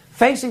now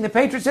facing the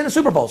Patriots in the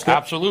Super Bowl. Skip.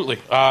 Absolutely.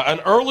 An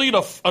early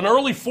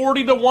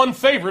 40-1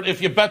 favorite if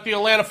you bet the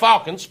Atlanta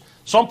Falcons.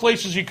 Some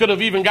places you could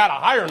have even got a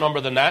higher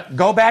number than that.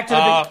 Go back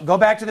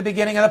to the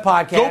beginning of the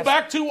podcast. Go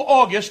back to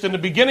August in the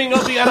beginning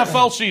of the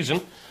NFL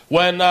season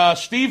when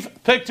Steve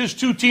picked his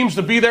 2 teams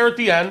to be there at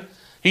the end.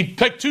 He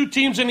picked 2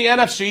 teams in the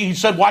NFC. He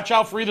said, watch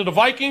out for either the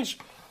Vikings,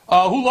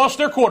 who lost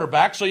their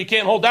quarterback, so you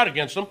can't hold that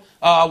against them.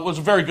 Was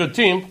a very good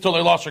team until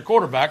they lost their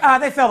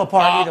quarterback. They fell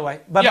apart either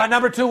way. But my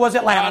number 2 was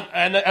Atlanta.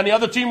 And the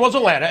other team was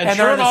Atlanta. And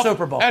sure they're in enough, the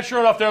Super Bowl. And sure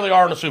enough, there they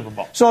are in the Super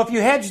Bowl. So if you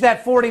hedge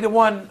that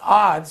 40-1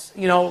 odds,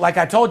 like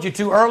I told you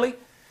too early,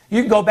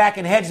 you can go back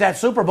and hedge that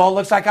Super Bowl.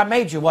 Looks like I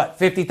made you, what,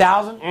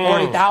 50,000,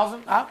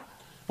 40,000?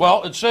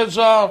 Well, it says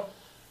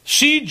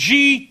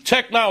CG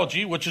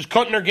Technology, which is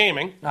Kuntner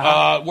Gaming,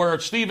 where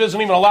Steve isn't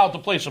even allowed to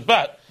place a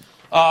bet.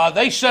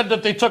 They said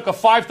that they took a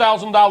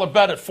 $5,000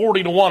 bet at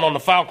 40-1 on the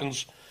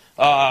Falcons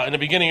in the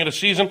beginning of the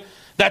season.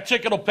 That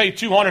ticket will pay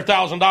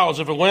 $200,000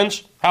 if it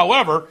wins.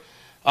 However,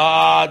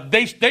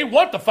 they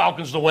want the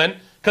Falcons to win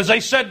because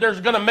they said they're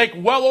going to make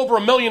well over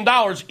 $1 million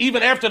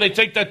even after they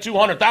take that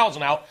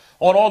 $200,000 out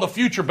on all the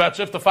future bets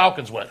if the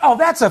Falcons win. Oh,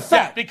 that's a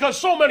fact. Yeah, because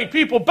so many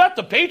people bet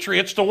the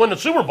Patriots to win the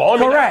Super Bowl.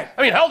 Correct.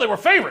 Hell, they were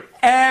favored.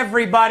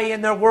 Everybody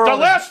in the world.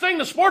 The last thing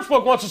the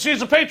sportsbook wants to see is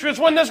the Patriots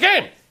win this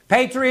game.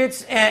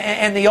 Patriots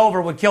and the over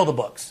would kill the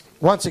books.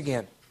 Once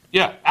again,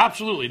 Yeah,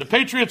 absolutely. The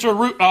Patriots are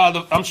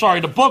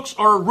the books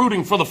are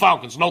rooting for the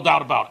Falcons, no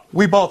doubt about it.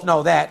 We both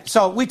know that.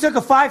 So we took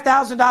a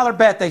 $5,000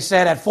 bet, they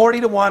said, at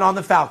 40-1 on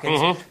the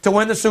Falcons to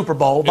win the Super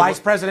Bowl. Vice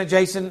President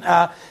Jason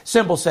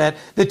Simbal said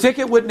the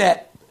ticket would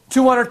net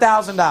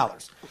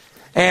 $200,000.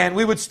 And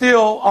we would still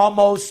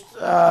almost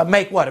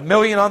make, $1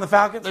 million on the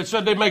Falcons? They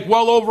said they'd make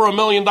well over $1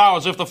 million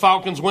if the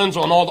Falcons wins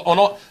on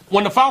all.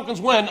 When the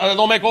Falcons win,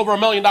 they'll make over $1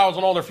 million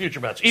on all their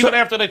future bets, even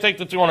after they take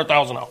the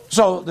 $200,000 out.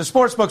 So the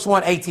sportsbooks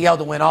want ATL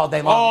to win all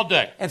day long. All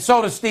day. And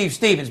so does Steve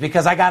Stevens,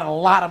 because I got a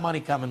lot of money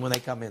coming when they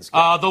come in.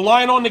 The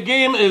line on the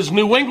game is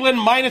New England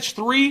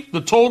 -3. The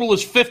total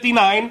is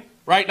 59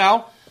 right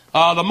now.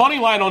 The money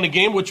line on the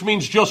game, which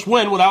means just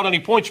win without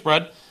any point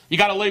spread, you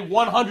got to lay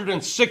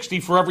 160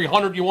 for every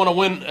 100 you want to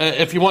win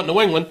if you want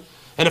New England.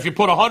 And if you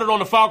put 100 on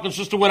the Falcons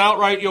just to win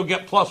outright, you'll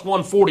get plus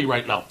 140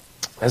 right now.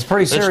 That's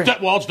pretty serious.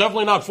 It's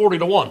definitely not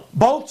 40-1.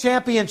 Both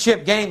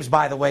championship games,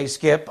 by the way,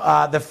 Skip,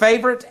 the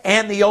favorite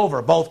and the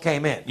over both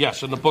came in.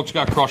 Yes, and the books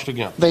got crushed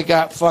again. They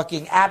got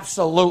fucking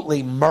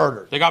absolutely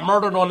murdered. They got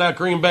murdered on that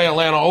Green Bay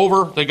Atlanta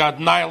over. They got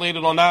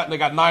annihilated on that, and they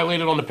got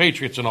annihilated on the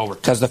Patriots and over.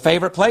 Because the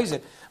favorite plays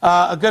it.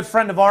 A good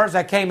friend of ours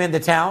that came into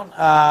town,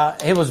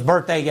 it was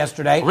birthday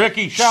yesterday.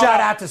 Ricky, shout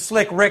out to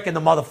Slick Rick in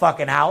the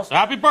motherfucking house.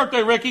 Happy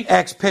birthday, Ricky.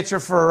 Ex-pitcher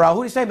for,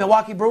 who do you say,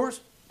 Milwaukee Brewers?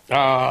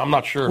 I'm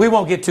not sure. We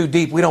won't get too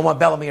deep. We don't want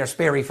Bellamy or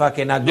Sperry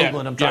fucking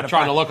Googling him.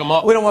 Trying to look him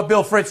up. We don't want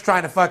Bill Fritz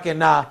trying to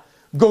fucking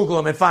Google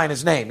him and find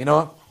his name, you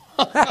know?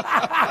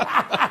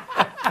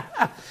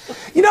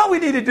 You know what we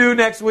need to do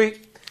next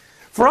week?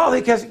 For all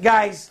because,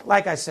 guys,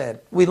 like I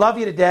said, we love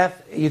you to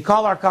death. You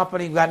call our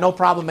company. We've got no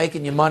problem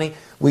making you money.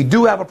 We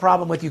do have a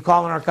problem with you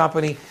calling our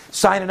company,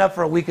 signing up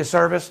for a week of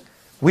service.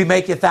 We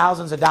make you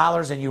thousands of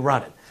dollars and you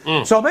run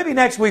it. So maybe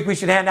next week we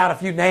should hand out a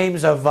few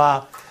names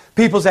of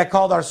people that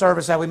called our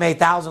service that we made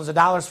thousands of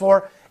dollars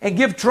for and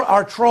give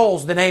our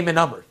trolls the name and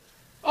number.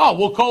 Oh,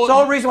 we'll call it. It's the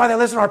whole reason why they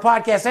listen to our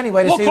podcast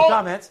anyway, to see the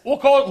comments. We'll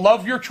call it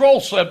Love Your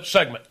Troll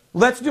segment.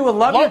 Let's do a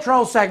Love Your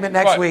Troll segment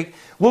next week.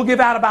 We'll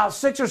give out about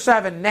 6 or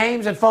 7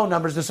 names and phone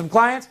numbers to some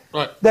clients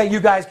that you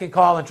guys can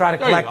call and try to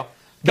collect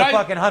the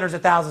fucking hundreds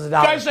of thousands of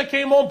dollars. Guys that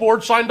came on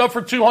board, signed up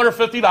for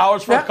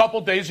 $250 for a couple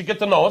of days to get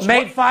to know us.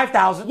 Made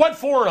 $5,000. Went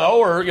 4-0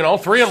 or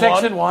 3-1.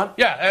 6-1.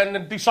 Yeah,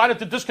 and decided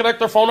to disconnect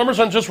their phone numbers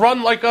and just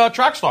run like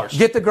track stars.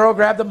 Get the girl,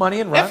 grab the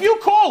money, and run. If you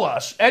call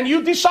us and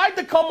you decide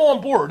to come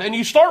on board and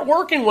you start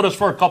working with us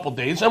for a couple of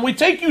days and we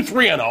take you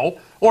 3-0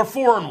 or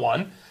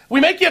 4-1, we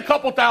make you a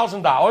couple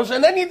 $1,000,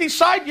 and then you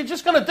decide you're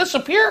just going to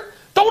disappear,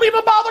 don't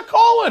even bother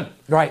calling.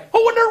 Right.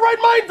 Who in their right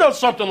mind does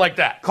something like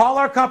that? Call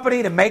our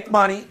company to make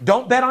money.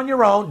 Don't bet on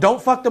your own.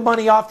 Don't fuck the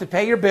money off to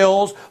pay your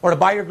bills or to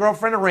buy your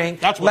girlfriend a ring.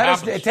 That's what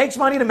happens. It takes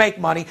money to make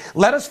money.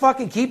 Let us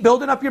fucking keep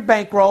building up your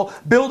bankroll,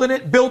 building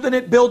it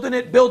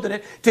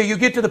till you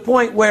get to the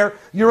point where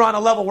you're on a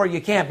level where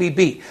you can't be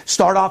beat.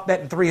 Start off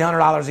betting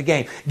 $300 a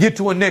game. Get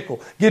to a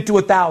nickel. Get to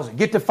 1,000.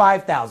 Get to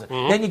 5,000.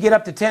 Then you get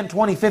up to 10,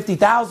 20,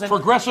 50,000.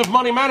 Progressive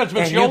money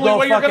management is the only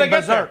way you're going to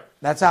get there.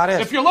 That's how it is.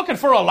 If you're looking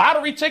for a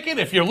lottery ticket,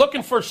 if you're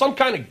looking for some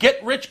kind of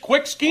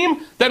get-rich-quick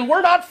scheme, then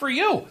we're not for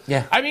you.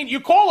 Yeah. I mean, you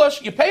call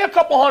us, you pay a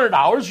couple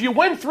 $100, you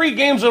win 3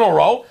 games in a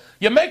row,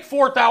 you make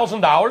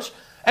 $4,000,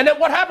 and then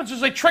what happens is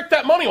they trick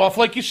that money off,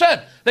 like you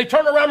said. They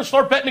turn around and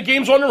start betting the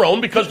games on their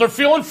own because they're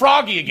feeling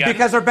froggy again.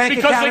 Because their bank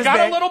account is big. Because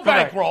they got a little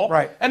bankroll.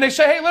 Right. And they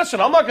say, hey, listen,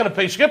 I'm not going to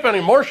pay Skip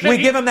anymore. Shit, we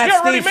give them that you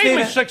already Steve made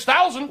me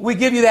 $6,000. We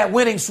give you that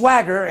winning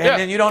swagger, and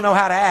then you don't know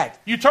how to act.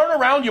 You turn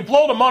around, you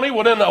blow the money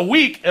within a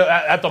week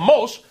at the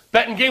most,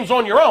 betting games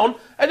on your own,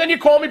 and then you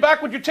call me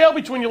back with your tail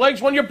between your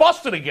legs when you're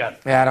busted again.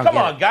 Yeah, I don't Come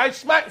on, guys,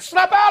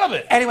 snap out of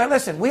it. Anyway,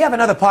 listen, we have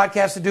another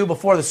podcast to do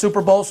before the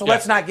Super Bowl, so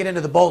let's not get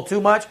into the bowl too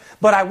much.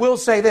 But I will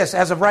say this,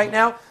 as of right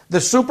now, the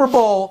Super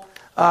Bowl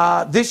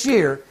this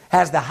year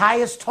has the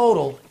highest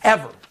total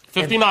ever.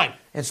 59.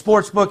 In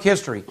sportsbook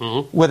history,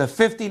 with a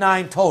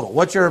 59 total.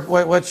 What's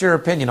your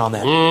opinion on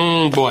that?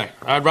 Boy,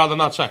 I'd rather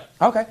not say.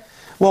 Okay.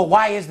 Well,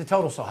 why is the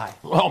total so high?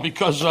 Well,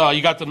 because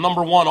you got the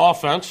number 1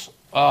 offense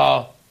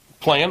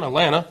playing,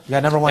 Atlanta. You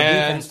got number 1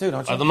 defense, too,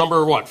 don't you? The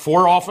number,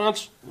 4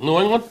 offense, New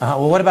England.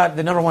 Well, what about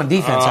the number 1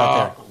 defense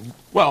out there?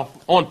 Well,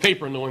 on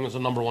paper, New England's the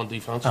number 1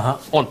 defense.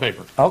 On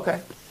paper.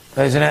 Okay.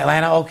 Isn't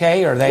Atlanta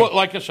okay, or they? Well,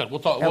 like I said, we'll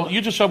talk. Well, you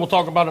just said we'll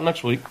talk about it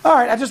next week. All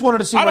right, I just wanted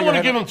to see. I don't want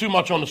to give them too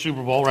much on the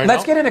Super Bowl now.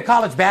 Let's get into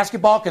college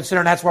basketball,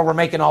 considering that's where we're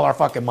making all our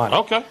fucking money.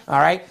 Okay. All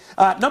right.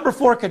 Number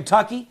 4,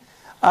 Kentucky.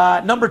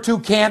 Number 2,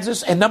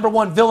 Kansas. And number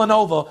 1,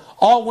 Villanova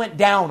all went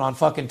down on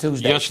fucking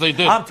Tuesday. Yes, they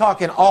did. I'm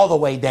talking all the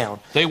way down.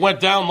 They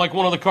went down like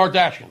one of the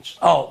Kardashians.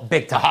 Oh,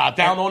 big time.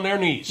 Down on their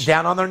knees.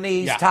 Down on their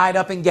knees, tied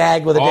up and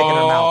gagged with a dick in their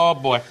mouth.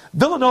 Oh, boy.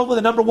 Villanova,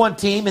 the number 1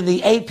 team in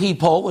the AP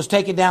poll, was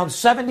taken down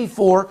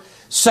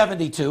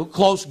 74-72.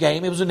 Close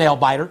game. It was a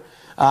nail-biter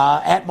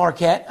at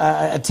Marquette.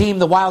 A team,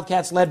 the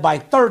Wildcats, led by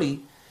 30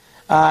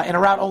 in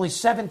around only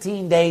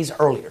 17 days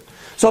earlier.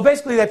 So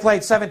basically they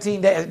played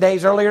 17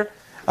 days earlier,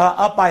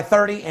 up by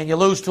 30, and you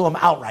lose to them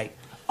outright.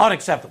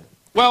 Unacceptable.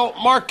 Well,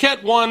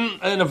 Marquette won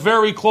in a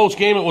very close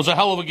game. It was a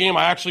hell of a game.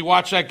 I actually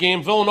watched that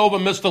game. Villanova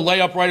missed a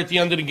layup right at the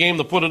end of the game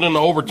to put it into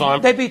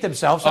overtime. They beat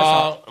themselves.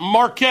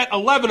 Marquette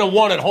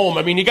 11-1 at home.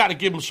 I mean, you got to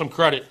give them some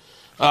credit.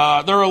 They're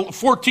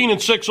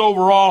 14-6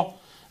 overall,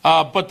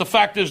 but the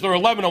fact is they're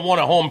 11-1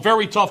 at home.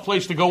 Very tough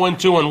place to go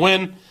into and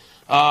win.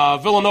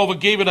 Villanova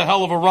gave it a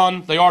hell of a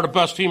run. They are the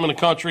best team in the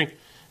country,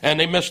 and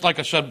they missed, like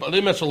I said,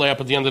 they missed a layup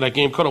at the end of that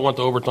game. Could have went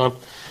to overtime.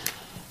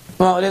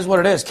 Well, it is what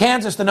it is.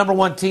 Kansas, the number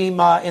one team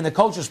in the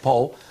coaches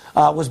poll,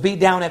 was beat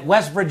down at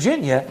West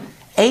Virginia,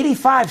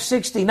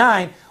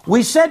 85-69.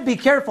 We said be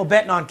careful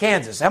betting on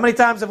Kansas. How many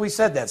times have we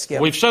said that, Skip?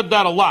 We've said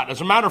that a lot.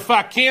 As a matter of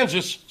fact,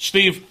 Kansas,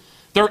 Steve,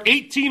 they're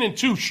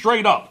 18-2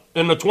 straight up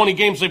in the 20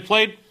 games they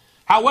played.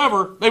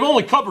 However, they've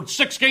only covered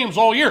 6 games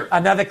all year.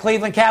 Another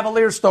Cleveland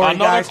Cavaliers story,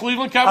 Another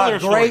Cleveland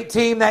Cavaliers story. A great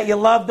team that you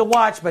love to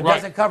watch, but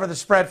doesn't cover the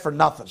spread for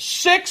nothing.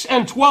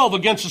 6-12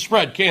 against the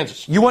spread,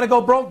 Kansas. You want to go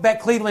broke?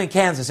 Bet Cleveland and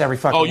Kansas every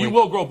fucking week. Oh, you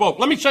will go broke.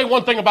 Let me say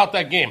one thing about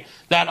that game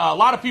that a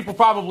lot of people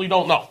probably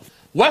don't know.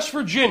 West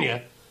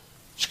Virginia's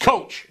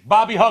coach,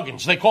 Bobby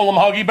Huggins, they call him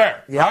Huggy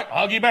Bear. Yep. Right?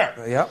 Huggy Bear.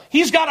 Yep.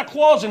 He's got a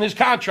clause in his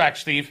contract,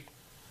 Steve,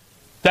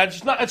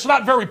 that's it's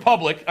not very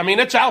public. I mean,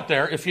 it's out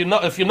there if you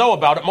know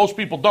about it. Most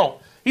people don't.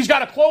 He's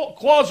got a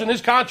clause in his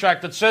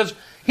contract that says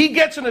he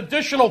gets an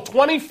additional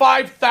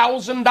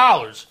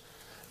 $25,000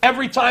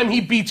 every time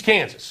he beats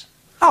Kansas.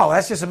 Oh,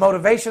 that's just a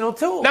motivational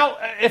tool. Now,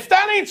 if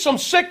that ain't some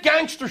sick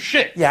gangster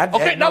shit. Yeah,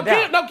 okay, no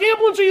now doubt.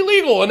 Gambling's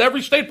illegal in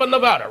every state but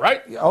Nevada,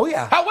 right? Oh,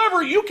 yeah.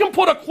 However, you can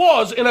put a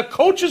clause in a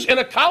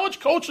college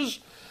coach's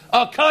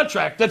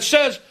contract that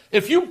says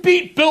if you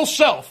beat Bill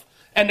Self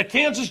and the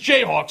Kansas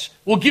Jayhawks,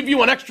 will give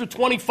you an extra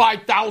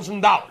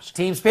 $25,000.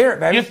 Team spirit,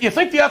 baby. You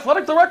think the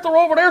athletic director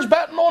over there is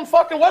betting on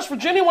fucking West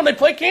Virginia when they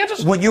play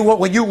Kansas? When you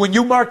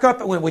mark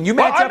up, when you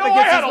match up against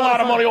I had a lot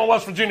of money on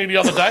West Virginia the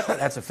other day.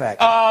 That's a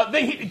fact.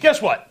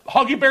 Guess what?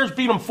 Huggy Bears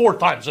beat them 4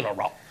 times in a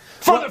row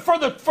for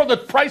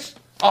the price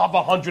of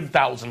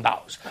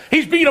 $100,000.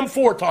 He's beat them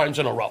 4 times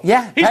in a row.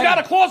 Yeah, he's got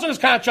a clause in his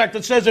contract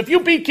that says if you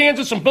beat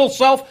Kansas and Bill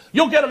Self,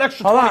 you'll get an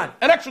extra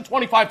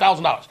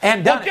 $25,000.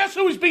 And guess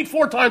who he's beat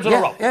 4 times in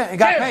a row? Yeah, and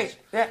got paid.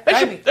 Yeah,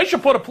 they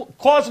should put a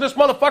clause in this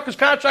motherfucker's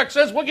contract that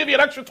says we'll give you an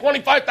extra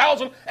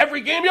 $25,000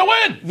 every game you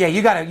win. Yeah,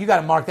 you got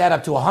to mark that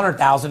up to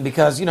 $100,000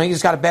 because you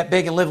just got to bet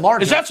big and live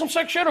large. Is that some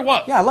sick shit or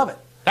what? Yeah, I love it.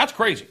 That's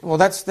crazy. Well,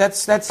 that's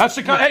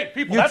the kind. Hey,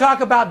 people, you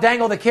talk about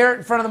dangle the carrot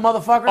in front of the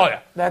motherfucker. Oh yeah,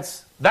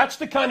 that's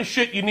the kind of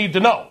shit you need to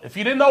know. If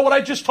you didn't know what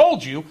I just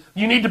told you,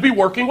 you need to be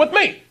working with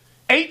me.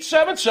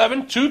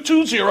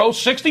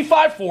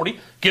 877-220-6540.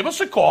 Give us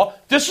a call.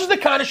 This is the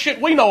kind of shit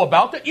we know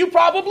about that you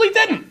probably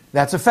didn't.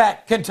 That's a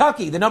fact.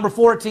 Kentucky, the number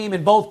 4 team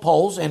in both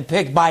polls and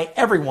picked by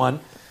everyone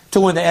to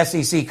win the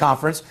SEC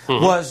conference,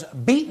 was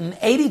beaten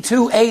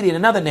 82-80 in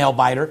another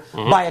nail-biter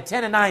by a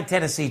 10-9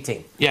 Tennessee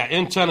team. Yeah,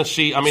 in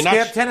Tennessee. I mean,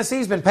 Skip,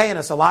 Tennessee's been paying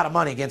us a lot of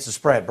money against the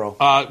spread, bro.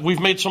 We've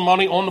made some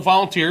money on the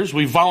Volunteers.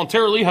 We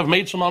voluntarily have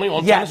made some money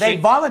on Tennessee. Yeah, they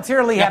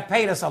voluntarily have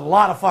paid us a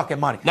lot of fucking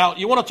money. Now,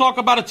 you want to talk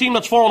about a team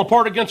that's falling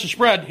apart against the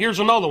spread? Here's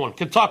another one,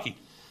 Kentucky.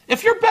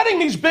 If you're betting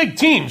these big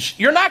teams,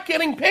 you're not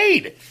getting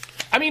paid.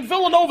 I mean,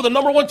 Villanova, the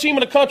number 1 team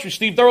in the country,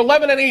 Steve, they're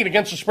 11-8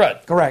 against the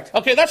spread. Correct.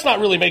 Okay, that's not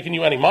really making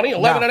you any money.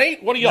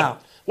 11-8? What are you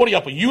up? What are you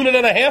up, a unit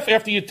and a half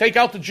after you take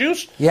out the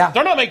juice? Yeah.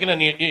 They're not making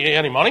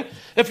any money.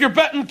 If you're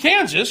betting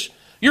Kansas,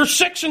 you're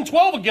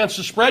 6-12 against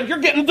the spread. You're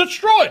getting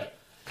destroyed.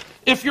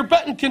 If you're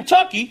betting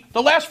Kentucky,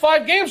 the last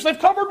 5 games, they've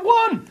covered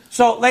 1.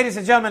 So, ladies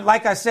and gentlemen,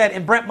 like I said,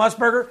 in Brent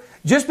Musburger,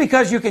 just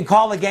because you can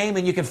call a game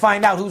and you can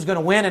find out who's going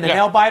to win in a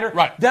nail-biter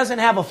doesn't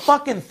have a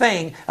fucking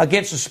thing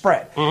against the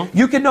spread.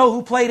 You can know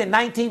who played in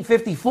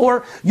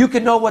 1954. You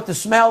can know what the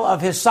smell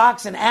of his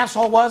socks and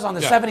asshole was on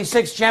the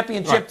 76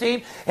 championship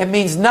team. It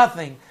means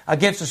nothing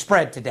against the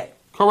spread today.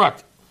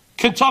 Correct.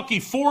 Kentucky,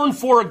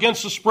 4-4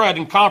 against the spread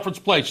in conference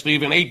play,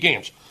 Steve, in 8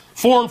 games.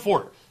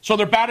 4-4. So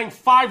they're batting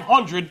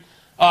 .500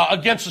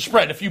 against the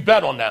spread, if you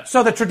bet on that.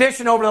 So the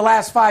tradition over the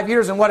last 5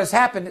 years and what has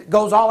happened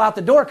goes all out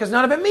the door because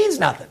none of it means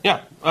nothing.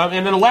 Yeah, and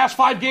in the last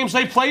 5 games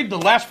they played, the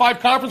last 5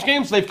 conference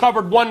games, they've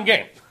covered 1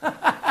 game.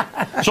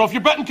 So if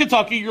you're betting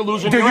Kentucky, you're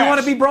losing your ass. Do you want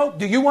to be broke?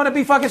 Do you want to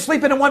be fucking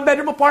sleeping in a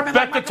 1-bedroom apartment?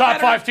 Bet the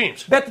top 5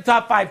 teams. Bet the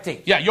top 5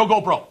 teams. Yeah, you'll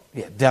go broke.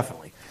 Yeah,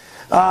 definitely.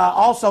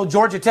 Also,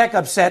 Georgia Tech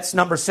upsets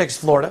number 6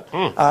 Florida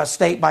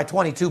State by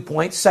 22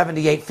 points,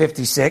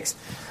 78-56.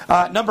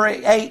 Number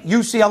 8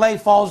 UCLA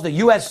falls to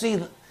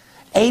USC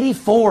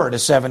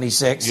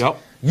 84-76. Yep.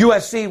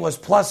 USC was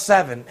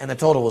 +7, and the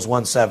total was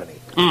 170.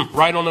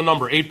 Right on the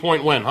number.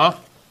 8-point win, huh?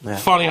 Yeah.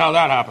 Funny how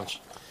that happens.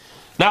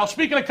 Now,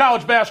 speaking of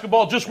college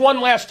basketball, just one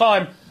last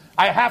time,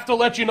 I have to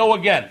let you know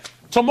again.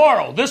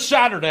 Tomorrow, this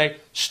Saturday,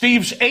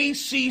 Steve's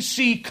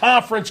ACC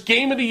Conference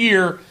Game of the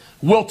Year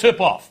will tip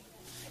off.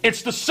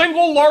 It's the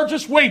single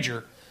largest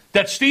wager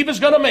that Steve is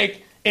going to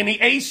make in the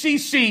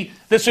ACC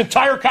this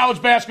entire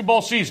college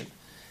basketball season.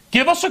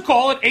 Give us a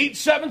call at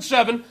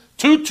 877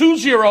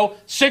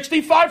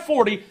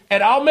 220-6540,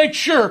 and I'll make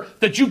sure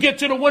that you get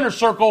to the winner's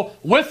circle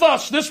with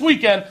us this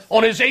weekend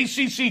on his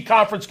ACC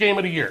Conference Game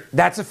of the Year.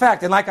 That's a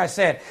fact. And like I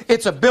said,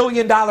 it's a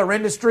billion-dollar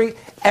industry.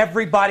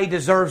 Everybody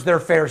deserves their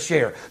fair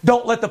share.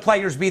 Don't let the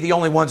players be the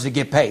only ones that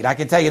get paid. I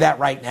can tell you that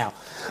right now.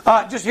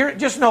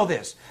 Just know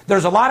this.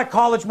 There's a lot of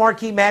college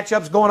marquee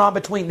matchups going on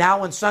between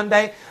now and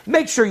Sunday.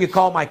 Make sure you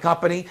call my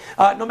company.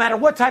 No matter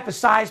what type of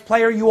size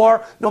player you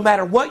are, no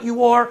matter what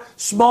you are,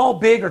 small,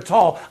 big, or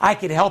tall, I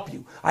can help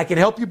you. I can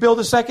help you build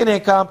a second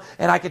income,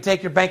 and I can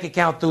take your bank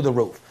account through the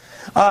roof.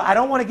 I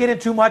don't want to get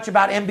into too much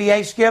about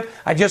NBA, Skip.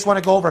 I just want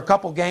to go over a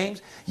couple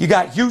games. You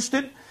got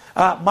Houston,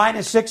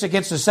 -6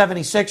 against the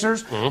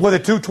 76ers with a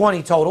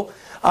 220 total.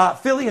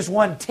 Philly has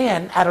won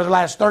 10 out of the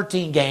last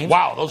 13 games.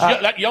 Wow,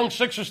 that young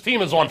Sixers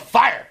team is on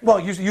fire. Well,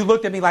 you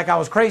looked at me like I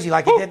was crazy,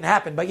 like it didn't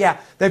happen. But, yeah,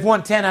 they've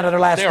won 10 out of their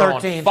last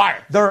 13. On fire.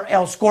 They're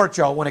El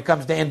Scorcho when it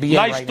comes to NBA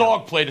nice right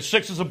dog now. play. The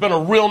Sixers have been a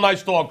real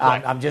nice dog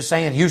play. I'm just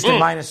saying, Houston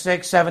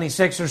 -6,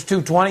 76ers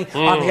 220.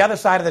 On the other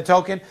side of the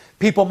token,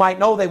 people might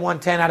know they won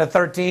 10 out of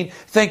 13,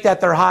 think that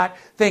they're hot,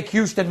 think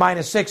Houston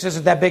 -6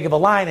 isn't that big of a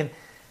line, and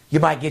you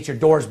might get your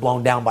doors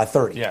blown down by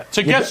 30. Yeah,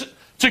 to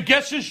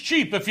guess is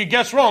cheap. If you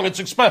guess wrong, it's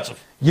expensive.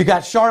 You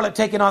got Charlotte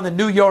taking on the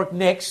New York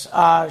Knicks.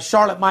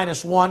 Charlotte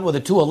 -1 with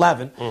a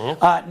 211.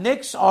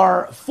 Knicks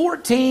are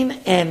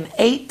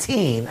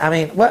 14-18. I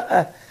mean,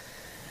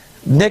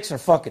 Knicks are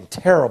fucking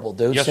terrible,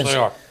 dude. Yes, they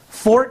are.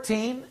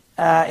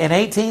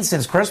 14-18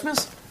 since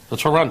Christmas?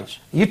 That's horrendous.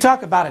 You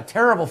talk about a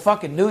terrible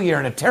fucking New Year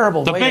and a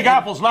terrible The way Big to end.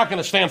 Apple's not going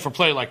to stand for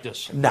play like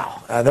this. No,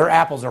 their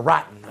apples are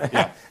rotten.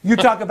 Yeah. You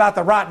talk about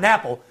the rotten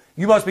apple,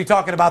 you must be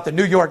talking about the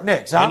New York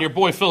Knicks, huh? And your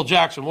boy Phil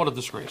Jackson, what a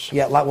disgrace.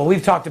 Yeah, well,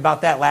 we've talked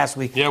about that last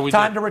week. Yeah, we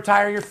Time did. to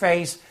retire your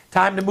face.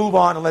 Time to move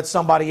on and let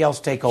somebody else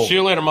take over. See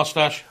you later,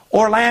 mustache.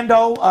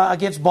 Orlando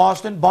against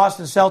Boston.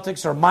 Boston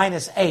Celtics are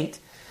 -8.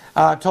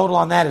 Total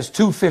on that is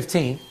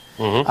 215.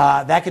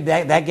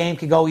 That game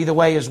could go either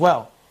way as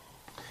well.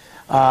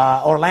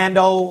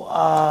 Orlando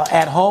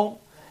at home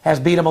has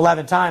beat them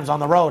 11 times on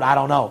the road. I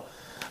don't know.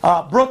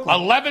 Brooklyn.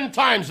 11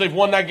 times they've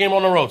won that game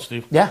on the road,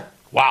 Steve. Yeah.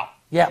 Wow.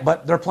 Yeah,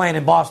 but they're playing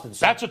in Boston.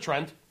 So That's a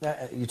trend.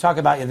 you talk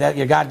about that.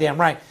 You're goddamn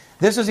right.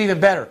 This is even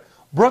better.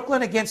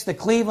 Brooklyn against the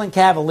Cleveland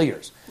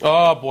Cavaliers.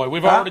 Oh, boy.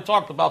 We've already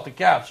talked about the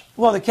Cavs.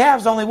 Well, the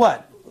Cavs only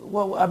what?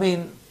 Well, I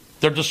mean,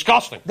 They're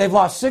disgusting. they've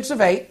lost 6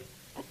 of 8.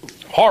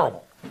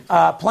 Horrible.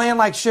 Playing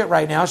like shit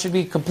right now. Should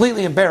be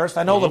completely embarrassed.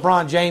 I know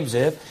LeBron James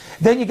is.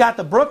 Then you got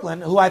the Brooklyn,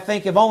 who I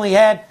think have only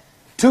had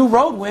 2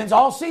 road wins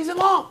all season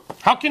long.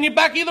 How can you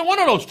back either one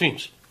of those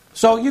teams?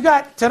 So you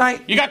got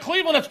tonight. You got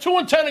Cleveland that's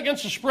 2-10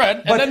 against the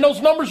spread, and then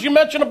those numbers you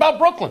mentioned about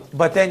Brooklyn.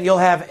 But then you'll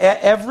have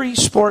every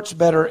sports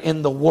bettor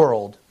in the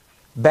world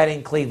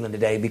betting Cleveland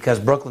today because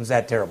Brooklyn's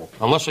that terrible.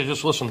 Unless they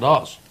just listen to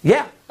us.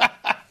 Yeah.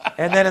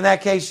 And then in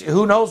that case,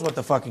 who knows what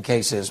the fucking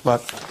case is.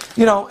 But,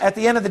 at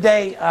the end of the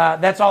day,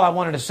 that's all I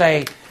wanted to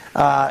say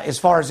as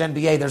far as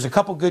NBA. There's a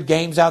couple good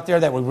games out there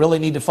that we really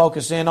need to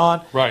focus in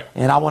on. Right.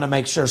 And I want to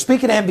make sure.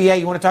 Speaking of NBA,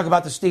 you want to talk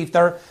about the Steve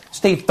Kerr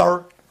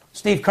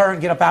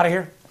and get up out of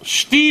here?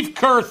 Steve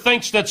Kerr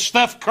thinks that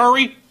Steph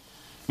Curry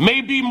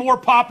may be more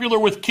popular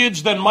with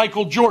kids than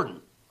Michael Jordan.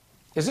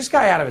 Is this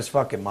guy out of his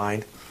fucking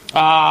mind?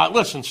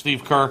 Listen,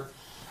 Steve Kerr.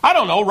 I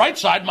don't know. Right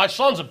side, my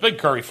son's a big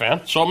Curry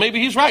fan, so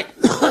maybe he's right.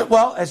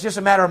 Well, it's just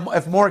a matter of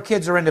if more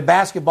kids are into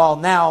basketball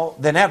now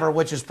than ever,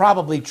 which is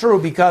probably true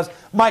because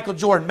Michael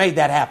Jordan made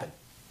that happen.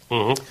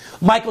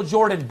 Michael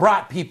Jordan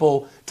brought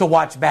people to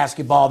watch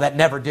basketball that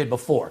never did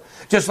before.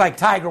 Just like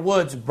Tiger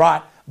Woods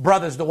brought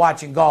brothers to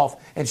watching golf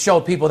and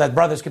showed people that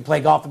brothers can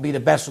play golf and be the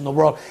best in the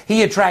world.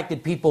 He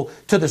attracted people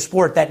to the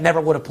sport that never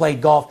would have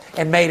played golf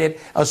and made it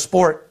a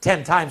sport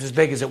 10 times as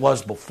big as it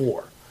was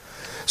before.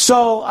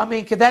 So, I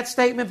mean, could that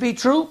statement be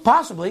true?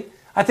 Possibly.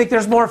 I think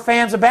there's more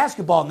fans of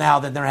basketball now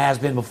than there has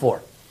been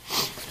before.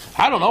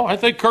 I don't know. I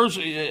think Kerr's...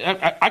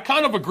 I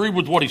kind of agree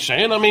with what he's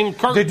saying. I mean,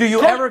 Kerr... Do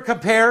you ever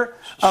compare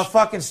a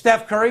fucking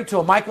Steph Curry to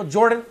a Michael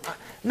Jordan?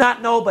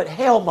 Not no, but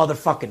hell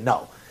motherfucking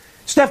no.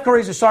 Steph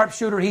Curry's a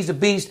sharpshooter. He's a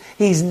beast.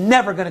 He's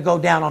never going to go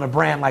down on a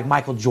brand like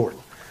Michael Jordan.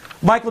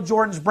 Michael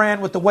Jordan's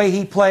brand with the way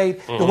he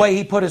played, the way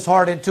he put his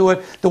heart into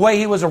it, the way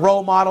he was a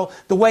role model,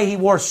 the way he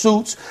wore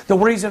suits, the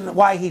reason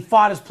why he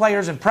fought his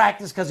players in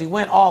practice because he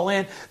went all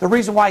in, the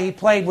reason why he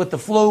played with the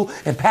flu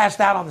and passed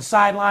out on the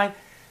sideline.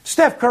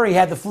 Steph Curry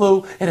had the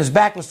flu and his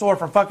back was sore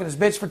from fucking his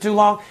bitch for too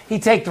long.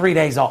 He'd take 3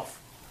 days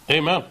off.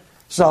 Amen.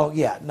 So,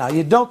 yeah, no,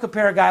 you don't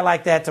compare a guy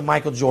like that to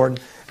Michael Jordan.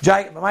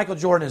 Michael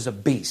Jordan is a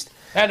beast.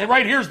 And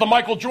right here's the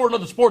Michael Jordan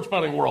of the sports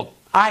betting world.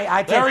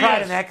 I take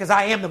pride in that because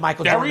I am the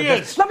Michael Jordan. There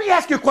he is. Let me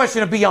ask you a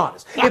question and be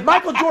honest. If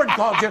Michael Jordan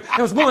called you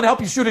and was willing to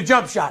help you shoot a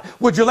jump shot,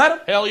 would you let him?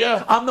 Hell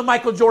yeah. I'm the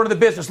Michael Jordan of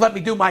the business. Let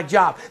me do my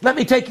job. Let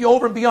me take you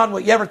over and beyond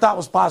what you ever thought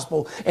was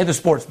possible in the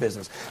sports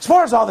business. As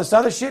far as all this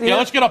other shit here. Yeah,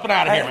 let's get up and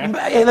out of here, man.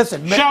 Hey,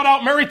 listen. Shout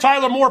out Mary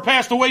Tyler Moore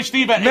passed away,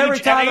 Steve, at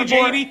age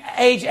 80.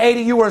 Age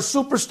 80. You were a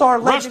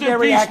superstar, legendary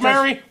Rest in peace, actress.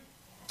 Mary.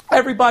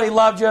 Everybody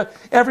loved you.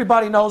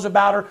 Everybody knows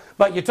about her.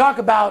 But you talk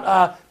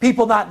about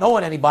people not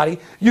knowing anybody.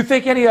 You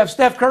think any of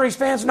Steph Curry's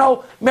fans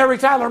know Mary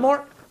Tyler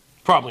Moore?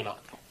 Probably not.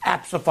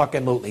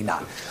 Absolutely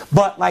not.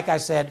 But like I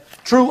said,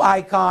 true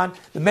icon,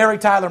 the Mary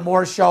Tyler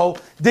Moore Show,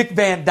 Dick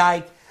Van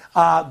Dyke,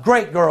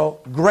 great girl,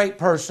 great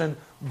person,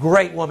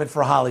 great woman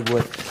for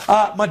Hollywood.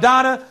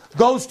 Madonna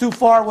goes too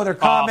far with her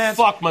comments.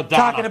 Fuck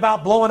Madonna. Talking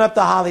about blowing up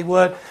the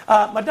Hollywood.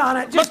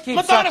 Madonna, just keep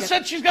Madonna sucking.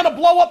 said she's going to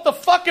blow up the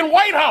fucking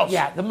White House.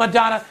 Yeah, the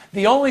Madonna,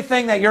 the only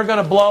thing that you're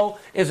going to blow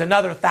is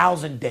another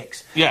 1,000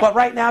 dicks. Yeah. But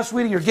right now,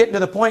 sweetie, you're getting to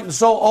the point and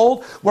so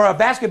old where a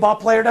basketball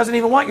player doesn't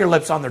even want your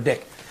lips on their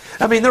dick.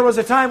 I mean, there was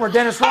a time where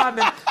Dennis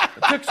Rodman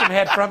took some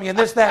head from you and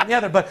this, that, and the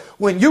other. But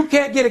when you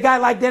can't get a guy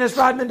like Dennis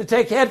Rodman to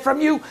take head from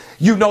you,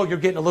 you know you're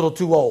getting a little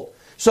too old.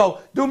 So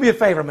do me a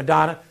favor,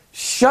 Madonna.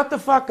 Shut the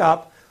fuck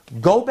up.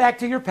 Go back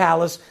to your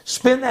palace.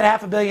 Spend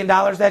that $500 million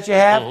that you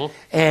have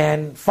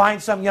and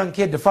find some young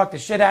kid to fuck the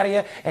shit out of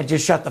you and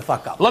just shut the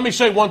fuck up. Let me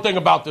say one thing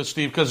about this,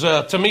 Steve, because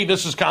to me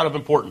this is kind of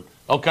important,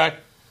 okay?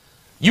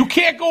 You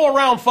can't go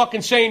around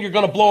fucking saying you're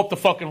going to blow up the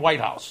fucking White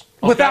House.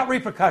 Okay? Without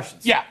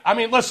repercussions. Yeah, I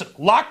mean, listen,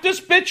 lock this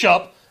bitch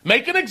up,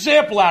 make an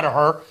example out of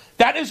her.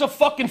 That is a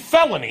fucking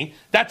felony.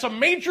 That's a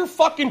major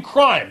fucking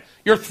crime.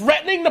 You're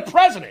threatening the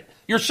president.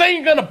 You're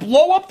saying you're going to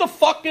blow up the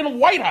fucking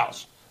White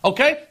House.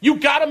 Okay? You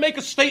got to make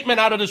a statement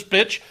out of this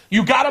bitch.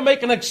 You got to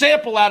make an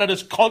example out of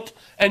this cunt,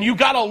 and you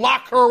got to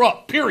lock her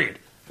up, period.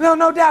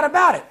 No doubt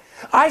about it.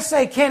 I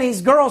say Kenny's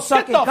girl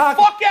sucking cock. Get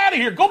the fuck out of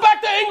here. Go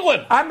back to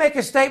England. I make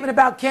a statement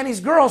about Kenny's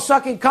girl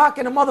sucking cock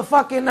in a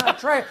motherfucking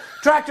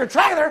tractor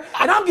trailer,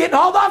 and I'm getting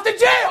hauled off to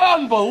jail.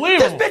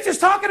 Unbelievable. This bitch is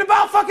talking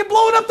about fucking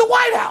blowing up the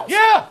White House.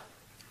 Yeah.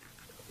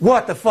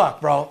 What the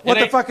fuck, bro? What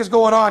the fuck is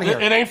going on here?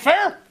 It ain't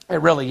fair.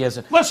 It really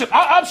isn't. Listen,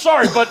 I'm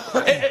sorry, but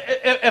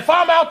if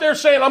I'm out there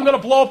saying I'm going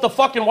to blow up the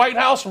fucking White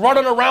House,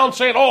 running around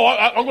saying,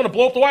 I'm going to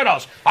blow up the White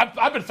House,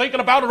 I've been thinking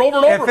about it over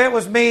and over. If it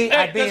was me,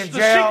 I'd be in jail.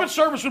 The Secret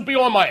Service would be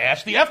on my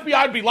ass. The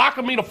FBI would be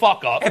locking me the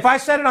fuck up. If I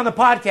said it on the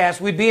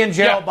podcast, we'd be in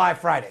jail by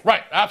Friday.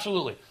 Right,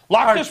 absolutely.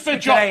 Lock this bitch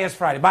up. Today is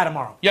Friday. By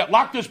tomorrow. Yeah,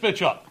 lock this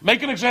bitch up.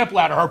 Make an example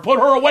out of her. Put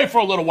her away for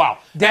a little while.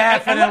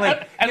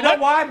 Definitely. And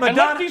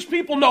let these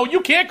people know you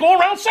can't go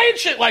around saying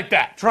shit like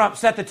that. Trump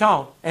set the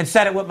tone and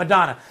said it with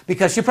Madonna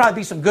because she'd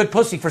probably be some good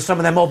pussy for some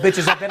of them old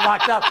bitches that have been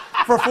locked up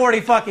for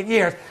 40 fucking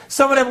years.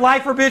 Some of them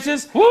lifer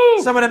bitches.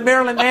 Woo. Some of them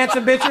Marilyn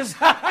Manson bitches.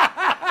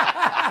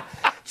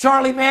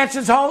 Charlie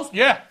Manson's hoes.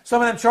 Yeah.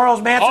 Some of them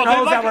Charles Manson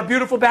hoes that were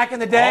beautiful back in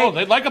the day. Oh,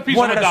 they'd like a piece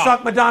of Madonna. Wanted to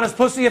suck Madonna's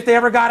pussy if they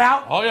ever got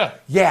out. Oh, yeah.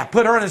 Yeah,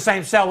 put her in the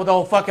same cell with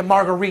old fucking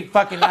Marguerite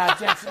fucking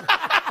Jensen.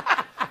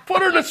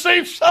 Put her in the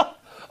same cell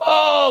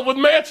with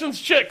Manson's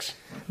chicks.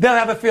 They'll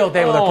have a field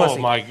day with her pussy.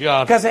 Oh, my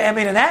God. Because, I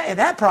mean, in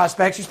that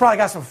prospect, she's probably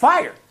got some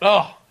fire.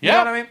 Oh, yeah. You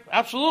know what I mean?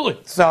 Absolutely.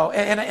 So,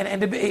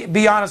 and to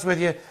be honest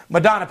with you,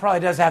 Madonna probably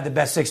does have the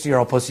best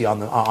 60-year-old pussy on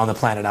the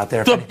planet out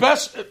there. The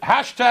best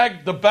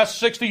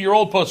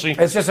 60-year-old pussy.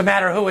 It's just a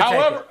matter of who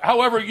it's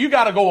However, you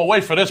got to go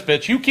away for this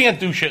bitch. You can't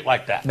do shit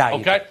like that. No,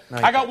 okay?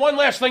 I got one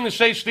last thing to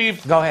say,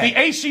 Steve. Go ahead.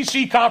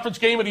 The ACC Conference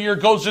Game of the Year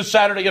goes this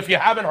Saturday, if you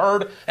haven't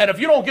heard. And if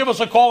you don't give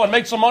us a call and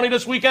make some money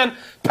this weekend,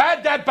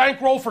 pad that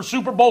bankroll for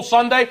Super Bowl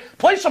Sunday.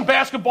 Play some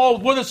basketball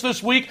with us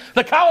this week.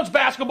 The college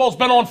basketball's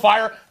been on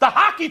fire. The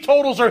hockey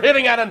totals are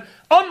hitting at an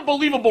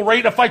unbelievable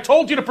rate. If I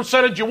told you the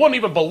percentage, you wouldn't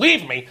even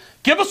believe me.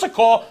 Give us a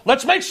call.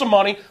 Let's make some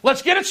money.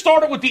 Let's get it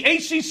started with the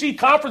ACC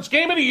Conference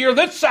Game of the Year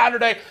this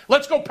Saturday.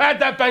 Let's go pad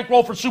that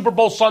bankroll for Super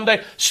Bowl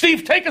Sunday.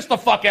 Steve, take us the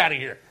fuck out of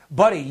here.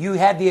 Buddy, you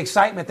had the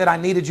excitement that I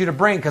needed you to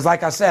bring because,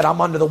 like I said,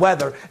 I'm under the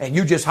weather, and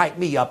you just hyped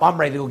me up. I'm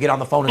ready to go get on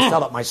the phone and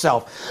sell it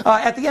myself.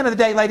 At the end of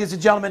the day, ladies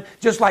and gentlemen,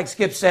 just like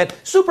Skip said,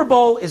 Super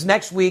Bowl is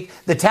next week.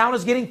 The town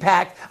is getting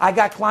packed. I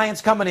got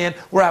clients coming in.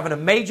 We're having a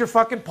major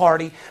fucking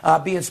party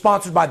being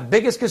sponsored by the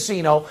biggest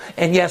casino,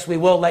 and yes, we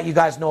will let you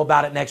guys know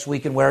about it next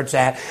week and where it's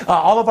at.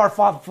 All of our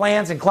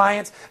fans and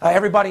clients,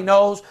 everybody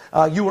knows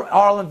you are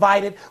all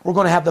invited. We're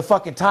going to have the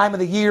fucking time of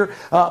the year,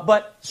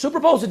 but Super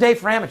Bowl's a day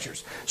for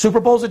amateurs.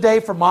 Super Bowl's a day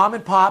for mom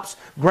and pops,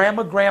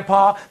 grandma,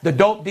 grandpa, the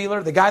dope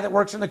dealer, the guy that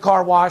works in the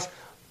car wash.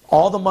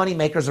 All the money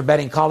makers are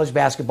betting college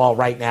basketball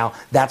right now.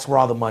 That's where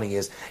all the money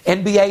is.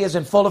 NBA is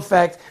in full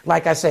effect.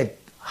 Like I said,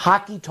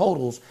 hockey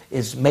totals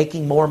is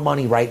making more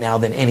money right now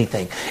than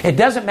anything. It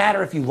doesn't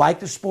matter if you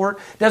like the sport.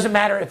 It doesn't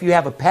matter if you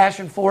have a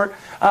passion for it.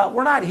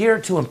 We're not here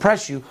to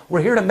impress you.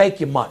 We're here to make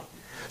you money.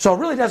 So it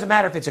really doesn't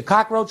matter if it's a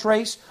cockroach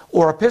race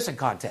or a pissing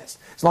contest.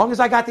 As long as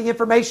I got the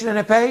information and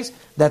it pays,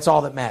 that's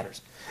all that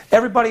matters.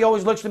 Everybody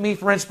always looks to me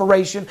for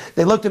inspiration.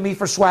 They look to me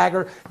for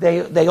swagger.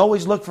 They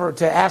always look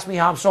to ask me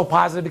how I'm so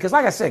positive. Because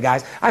like I said,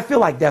 guys, I feel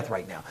like death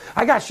right now.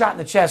 I got shot in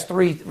the chest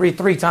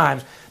three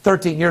times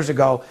 13 years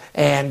ago,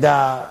 and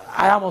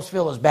I almost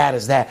feel as bad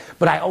as that.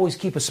 But I always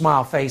keep a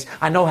smile face.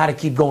 I know how to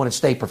keep going and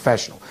stay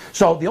professional.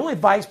 So the only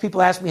advice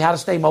people ask me how to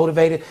stay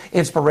motivated,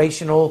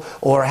 inspirational,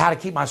 or how to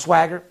keep my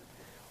swagger,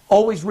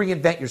 Always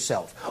reinvent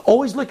yourself.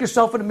 Always look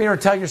yourself in the mirror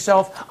and tell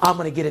yourself, I'm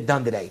going to get it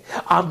done today.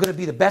 I'm going to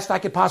be the best I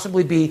could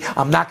possibly be.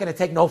 I'm not going to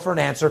take no for an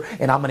answer,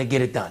 and I'm going to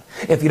get it done.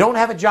 If you don't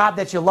have a job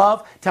that you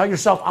love, tell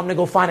yourself, I'm going to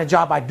go find a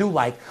job I do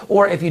like.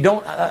 Or if you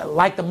don't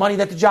like the money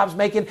that the job's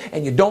making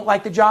and you don't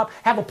like the job,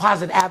 have a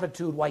positive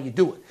attitude while you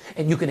do it,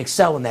 and you can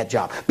excel in that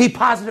job. Be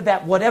positive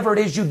at whatever it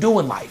is you do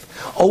in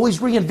life. Always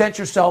reinvent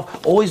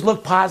yourself. Always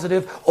look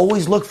positive.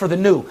 Always look for the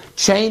new.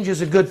 Change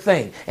is a good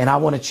thing, and I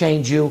want to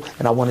change you,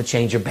 and I want to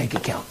change your bank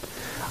account.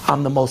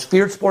 I'm the most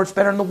feared sports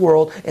bettor in the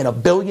world in a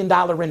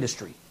billion-dollar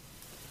industry.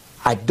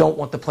 I don't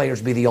want the players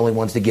to be the only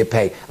ones to get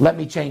paid. Let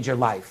me change your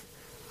life.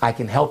 I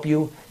can help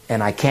you,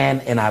 and I can,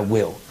 and I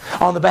will.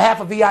 On the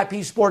behalf of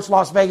VIP Sports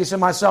Las Vegas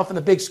and myself and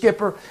the Big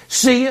Skipper,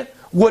 see you,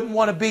 wouldn't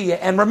want to be you.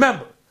 And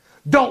remember,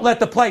 don't let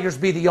the players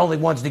be the only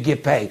ones to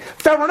get paid.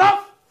 Fair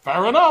enough?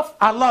 Fair enough.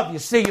 I love you.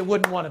 See you,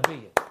 wouldn't want to be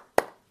you.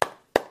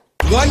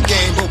 One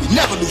game, but we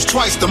never lose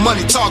twice. The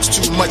money talks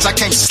too much. I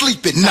can't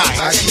sleep at night.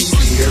 I keep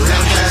hearing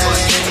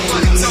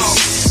things.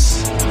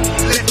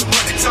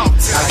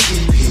 I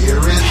keep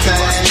hearing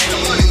things.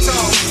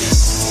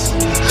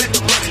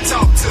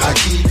 I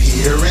keep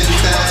hearing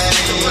things.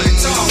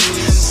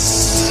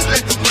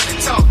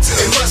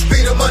 It must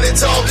be the money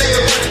talking.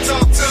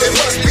 It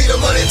must be the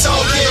money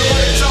talking.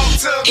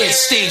 It's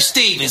Steve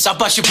Stevens. I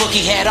bust your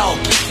bookie head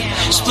open.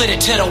 Split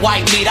it to the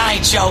white meat. I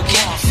ain't joking.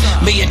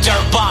 Me and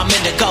Dirt Bomb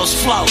in the Ghost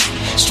Flow.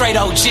 Straight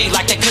OG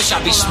like that kush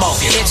I be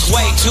smoking. It's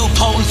way too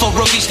potent for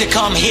rookies to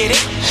come hit it.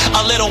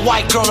 A little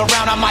white girl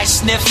around, I might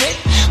sniff it.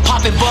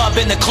 Popping bub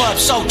in the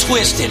club, so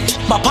twisted.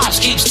 My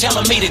pops keeps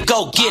telling me to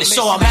go get it.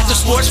 So I'm at the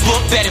sports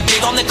book, betting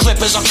big on the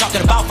Clippers. I'm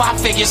talking about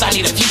 5 figures. I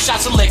need a few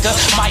shots of liquor.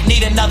 Might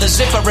need another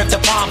zipper if the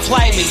bomb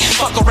play me.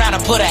 Fuck around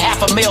and put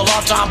 $500,000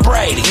 on Tom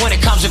Brady. When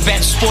it comes to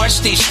betting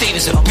sports, Steve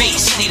Stevens a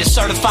beast. Need a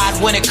certified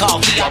winner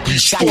called VIP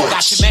Sports.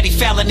 Got too many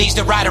felonies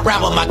to ride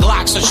around with my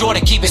Glock, so sure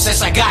to keep it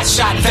since I got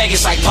shot in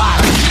Vegas like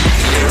Pop.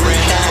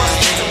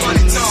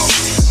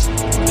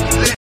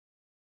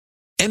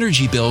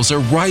 Energy bills are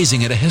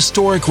rising at a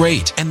historic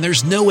rate, and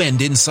there's no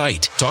end in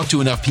sight. Talk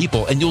to enough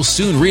people, and you'll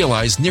soon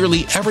realize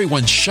nearly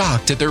everyone's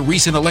shocked at their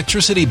recent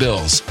electricity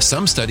bills.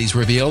 Some studies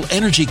reveal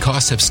energy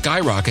costs have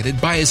skyrocketed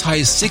by as high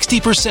as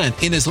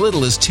 60% in as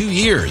little as 2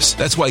 years.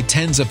 That's why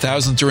tens of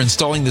thousands are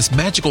installing this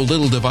magical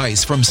little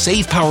device from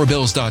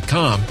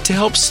SavePowerBills.com to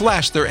help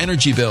slash their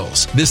energy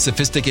bills. This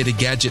sophisticated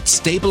gadget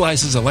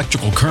stabilizes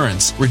electrical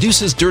currents,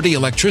 reduces dirty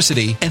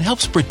electricity, and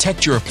helps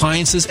protect your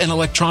appliances and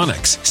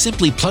electronics.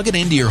 Simply plug it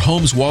into your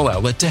home's wall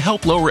outlet to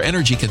help lower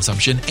energy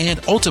consumption and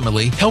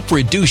ultimately help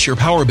reduce your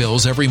power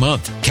bills every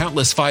month.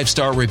 Countless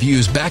 5-star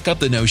reviews back up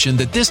the notion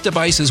that this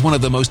device is one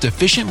of the most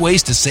efficient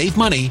ways to save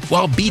money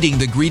while beating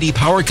the greedy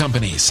power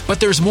companies. But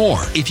there's more.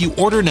 If you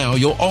order now,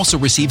 you'll also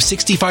receive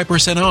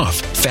 65% off,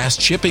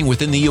 fast shipping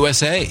within the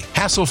USA,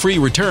 hassle-free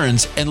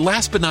returns, and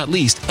last but not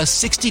least, a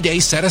 60-day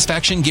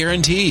satisfaction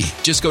guarantee.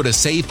 Just go to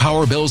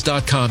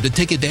SavePowerBills.com to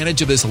take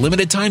advantage of this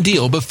limited time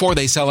deal before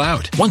they sell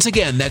out. Once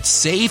again,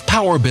 that's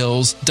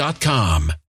SavePowerBills.com.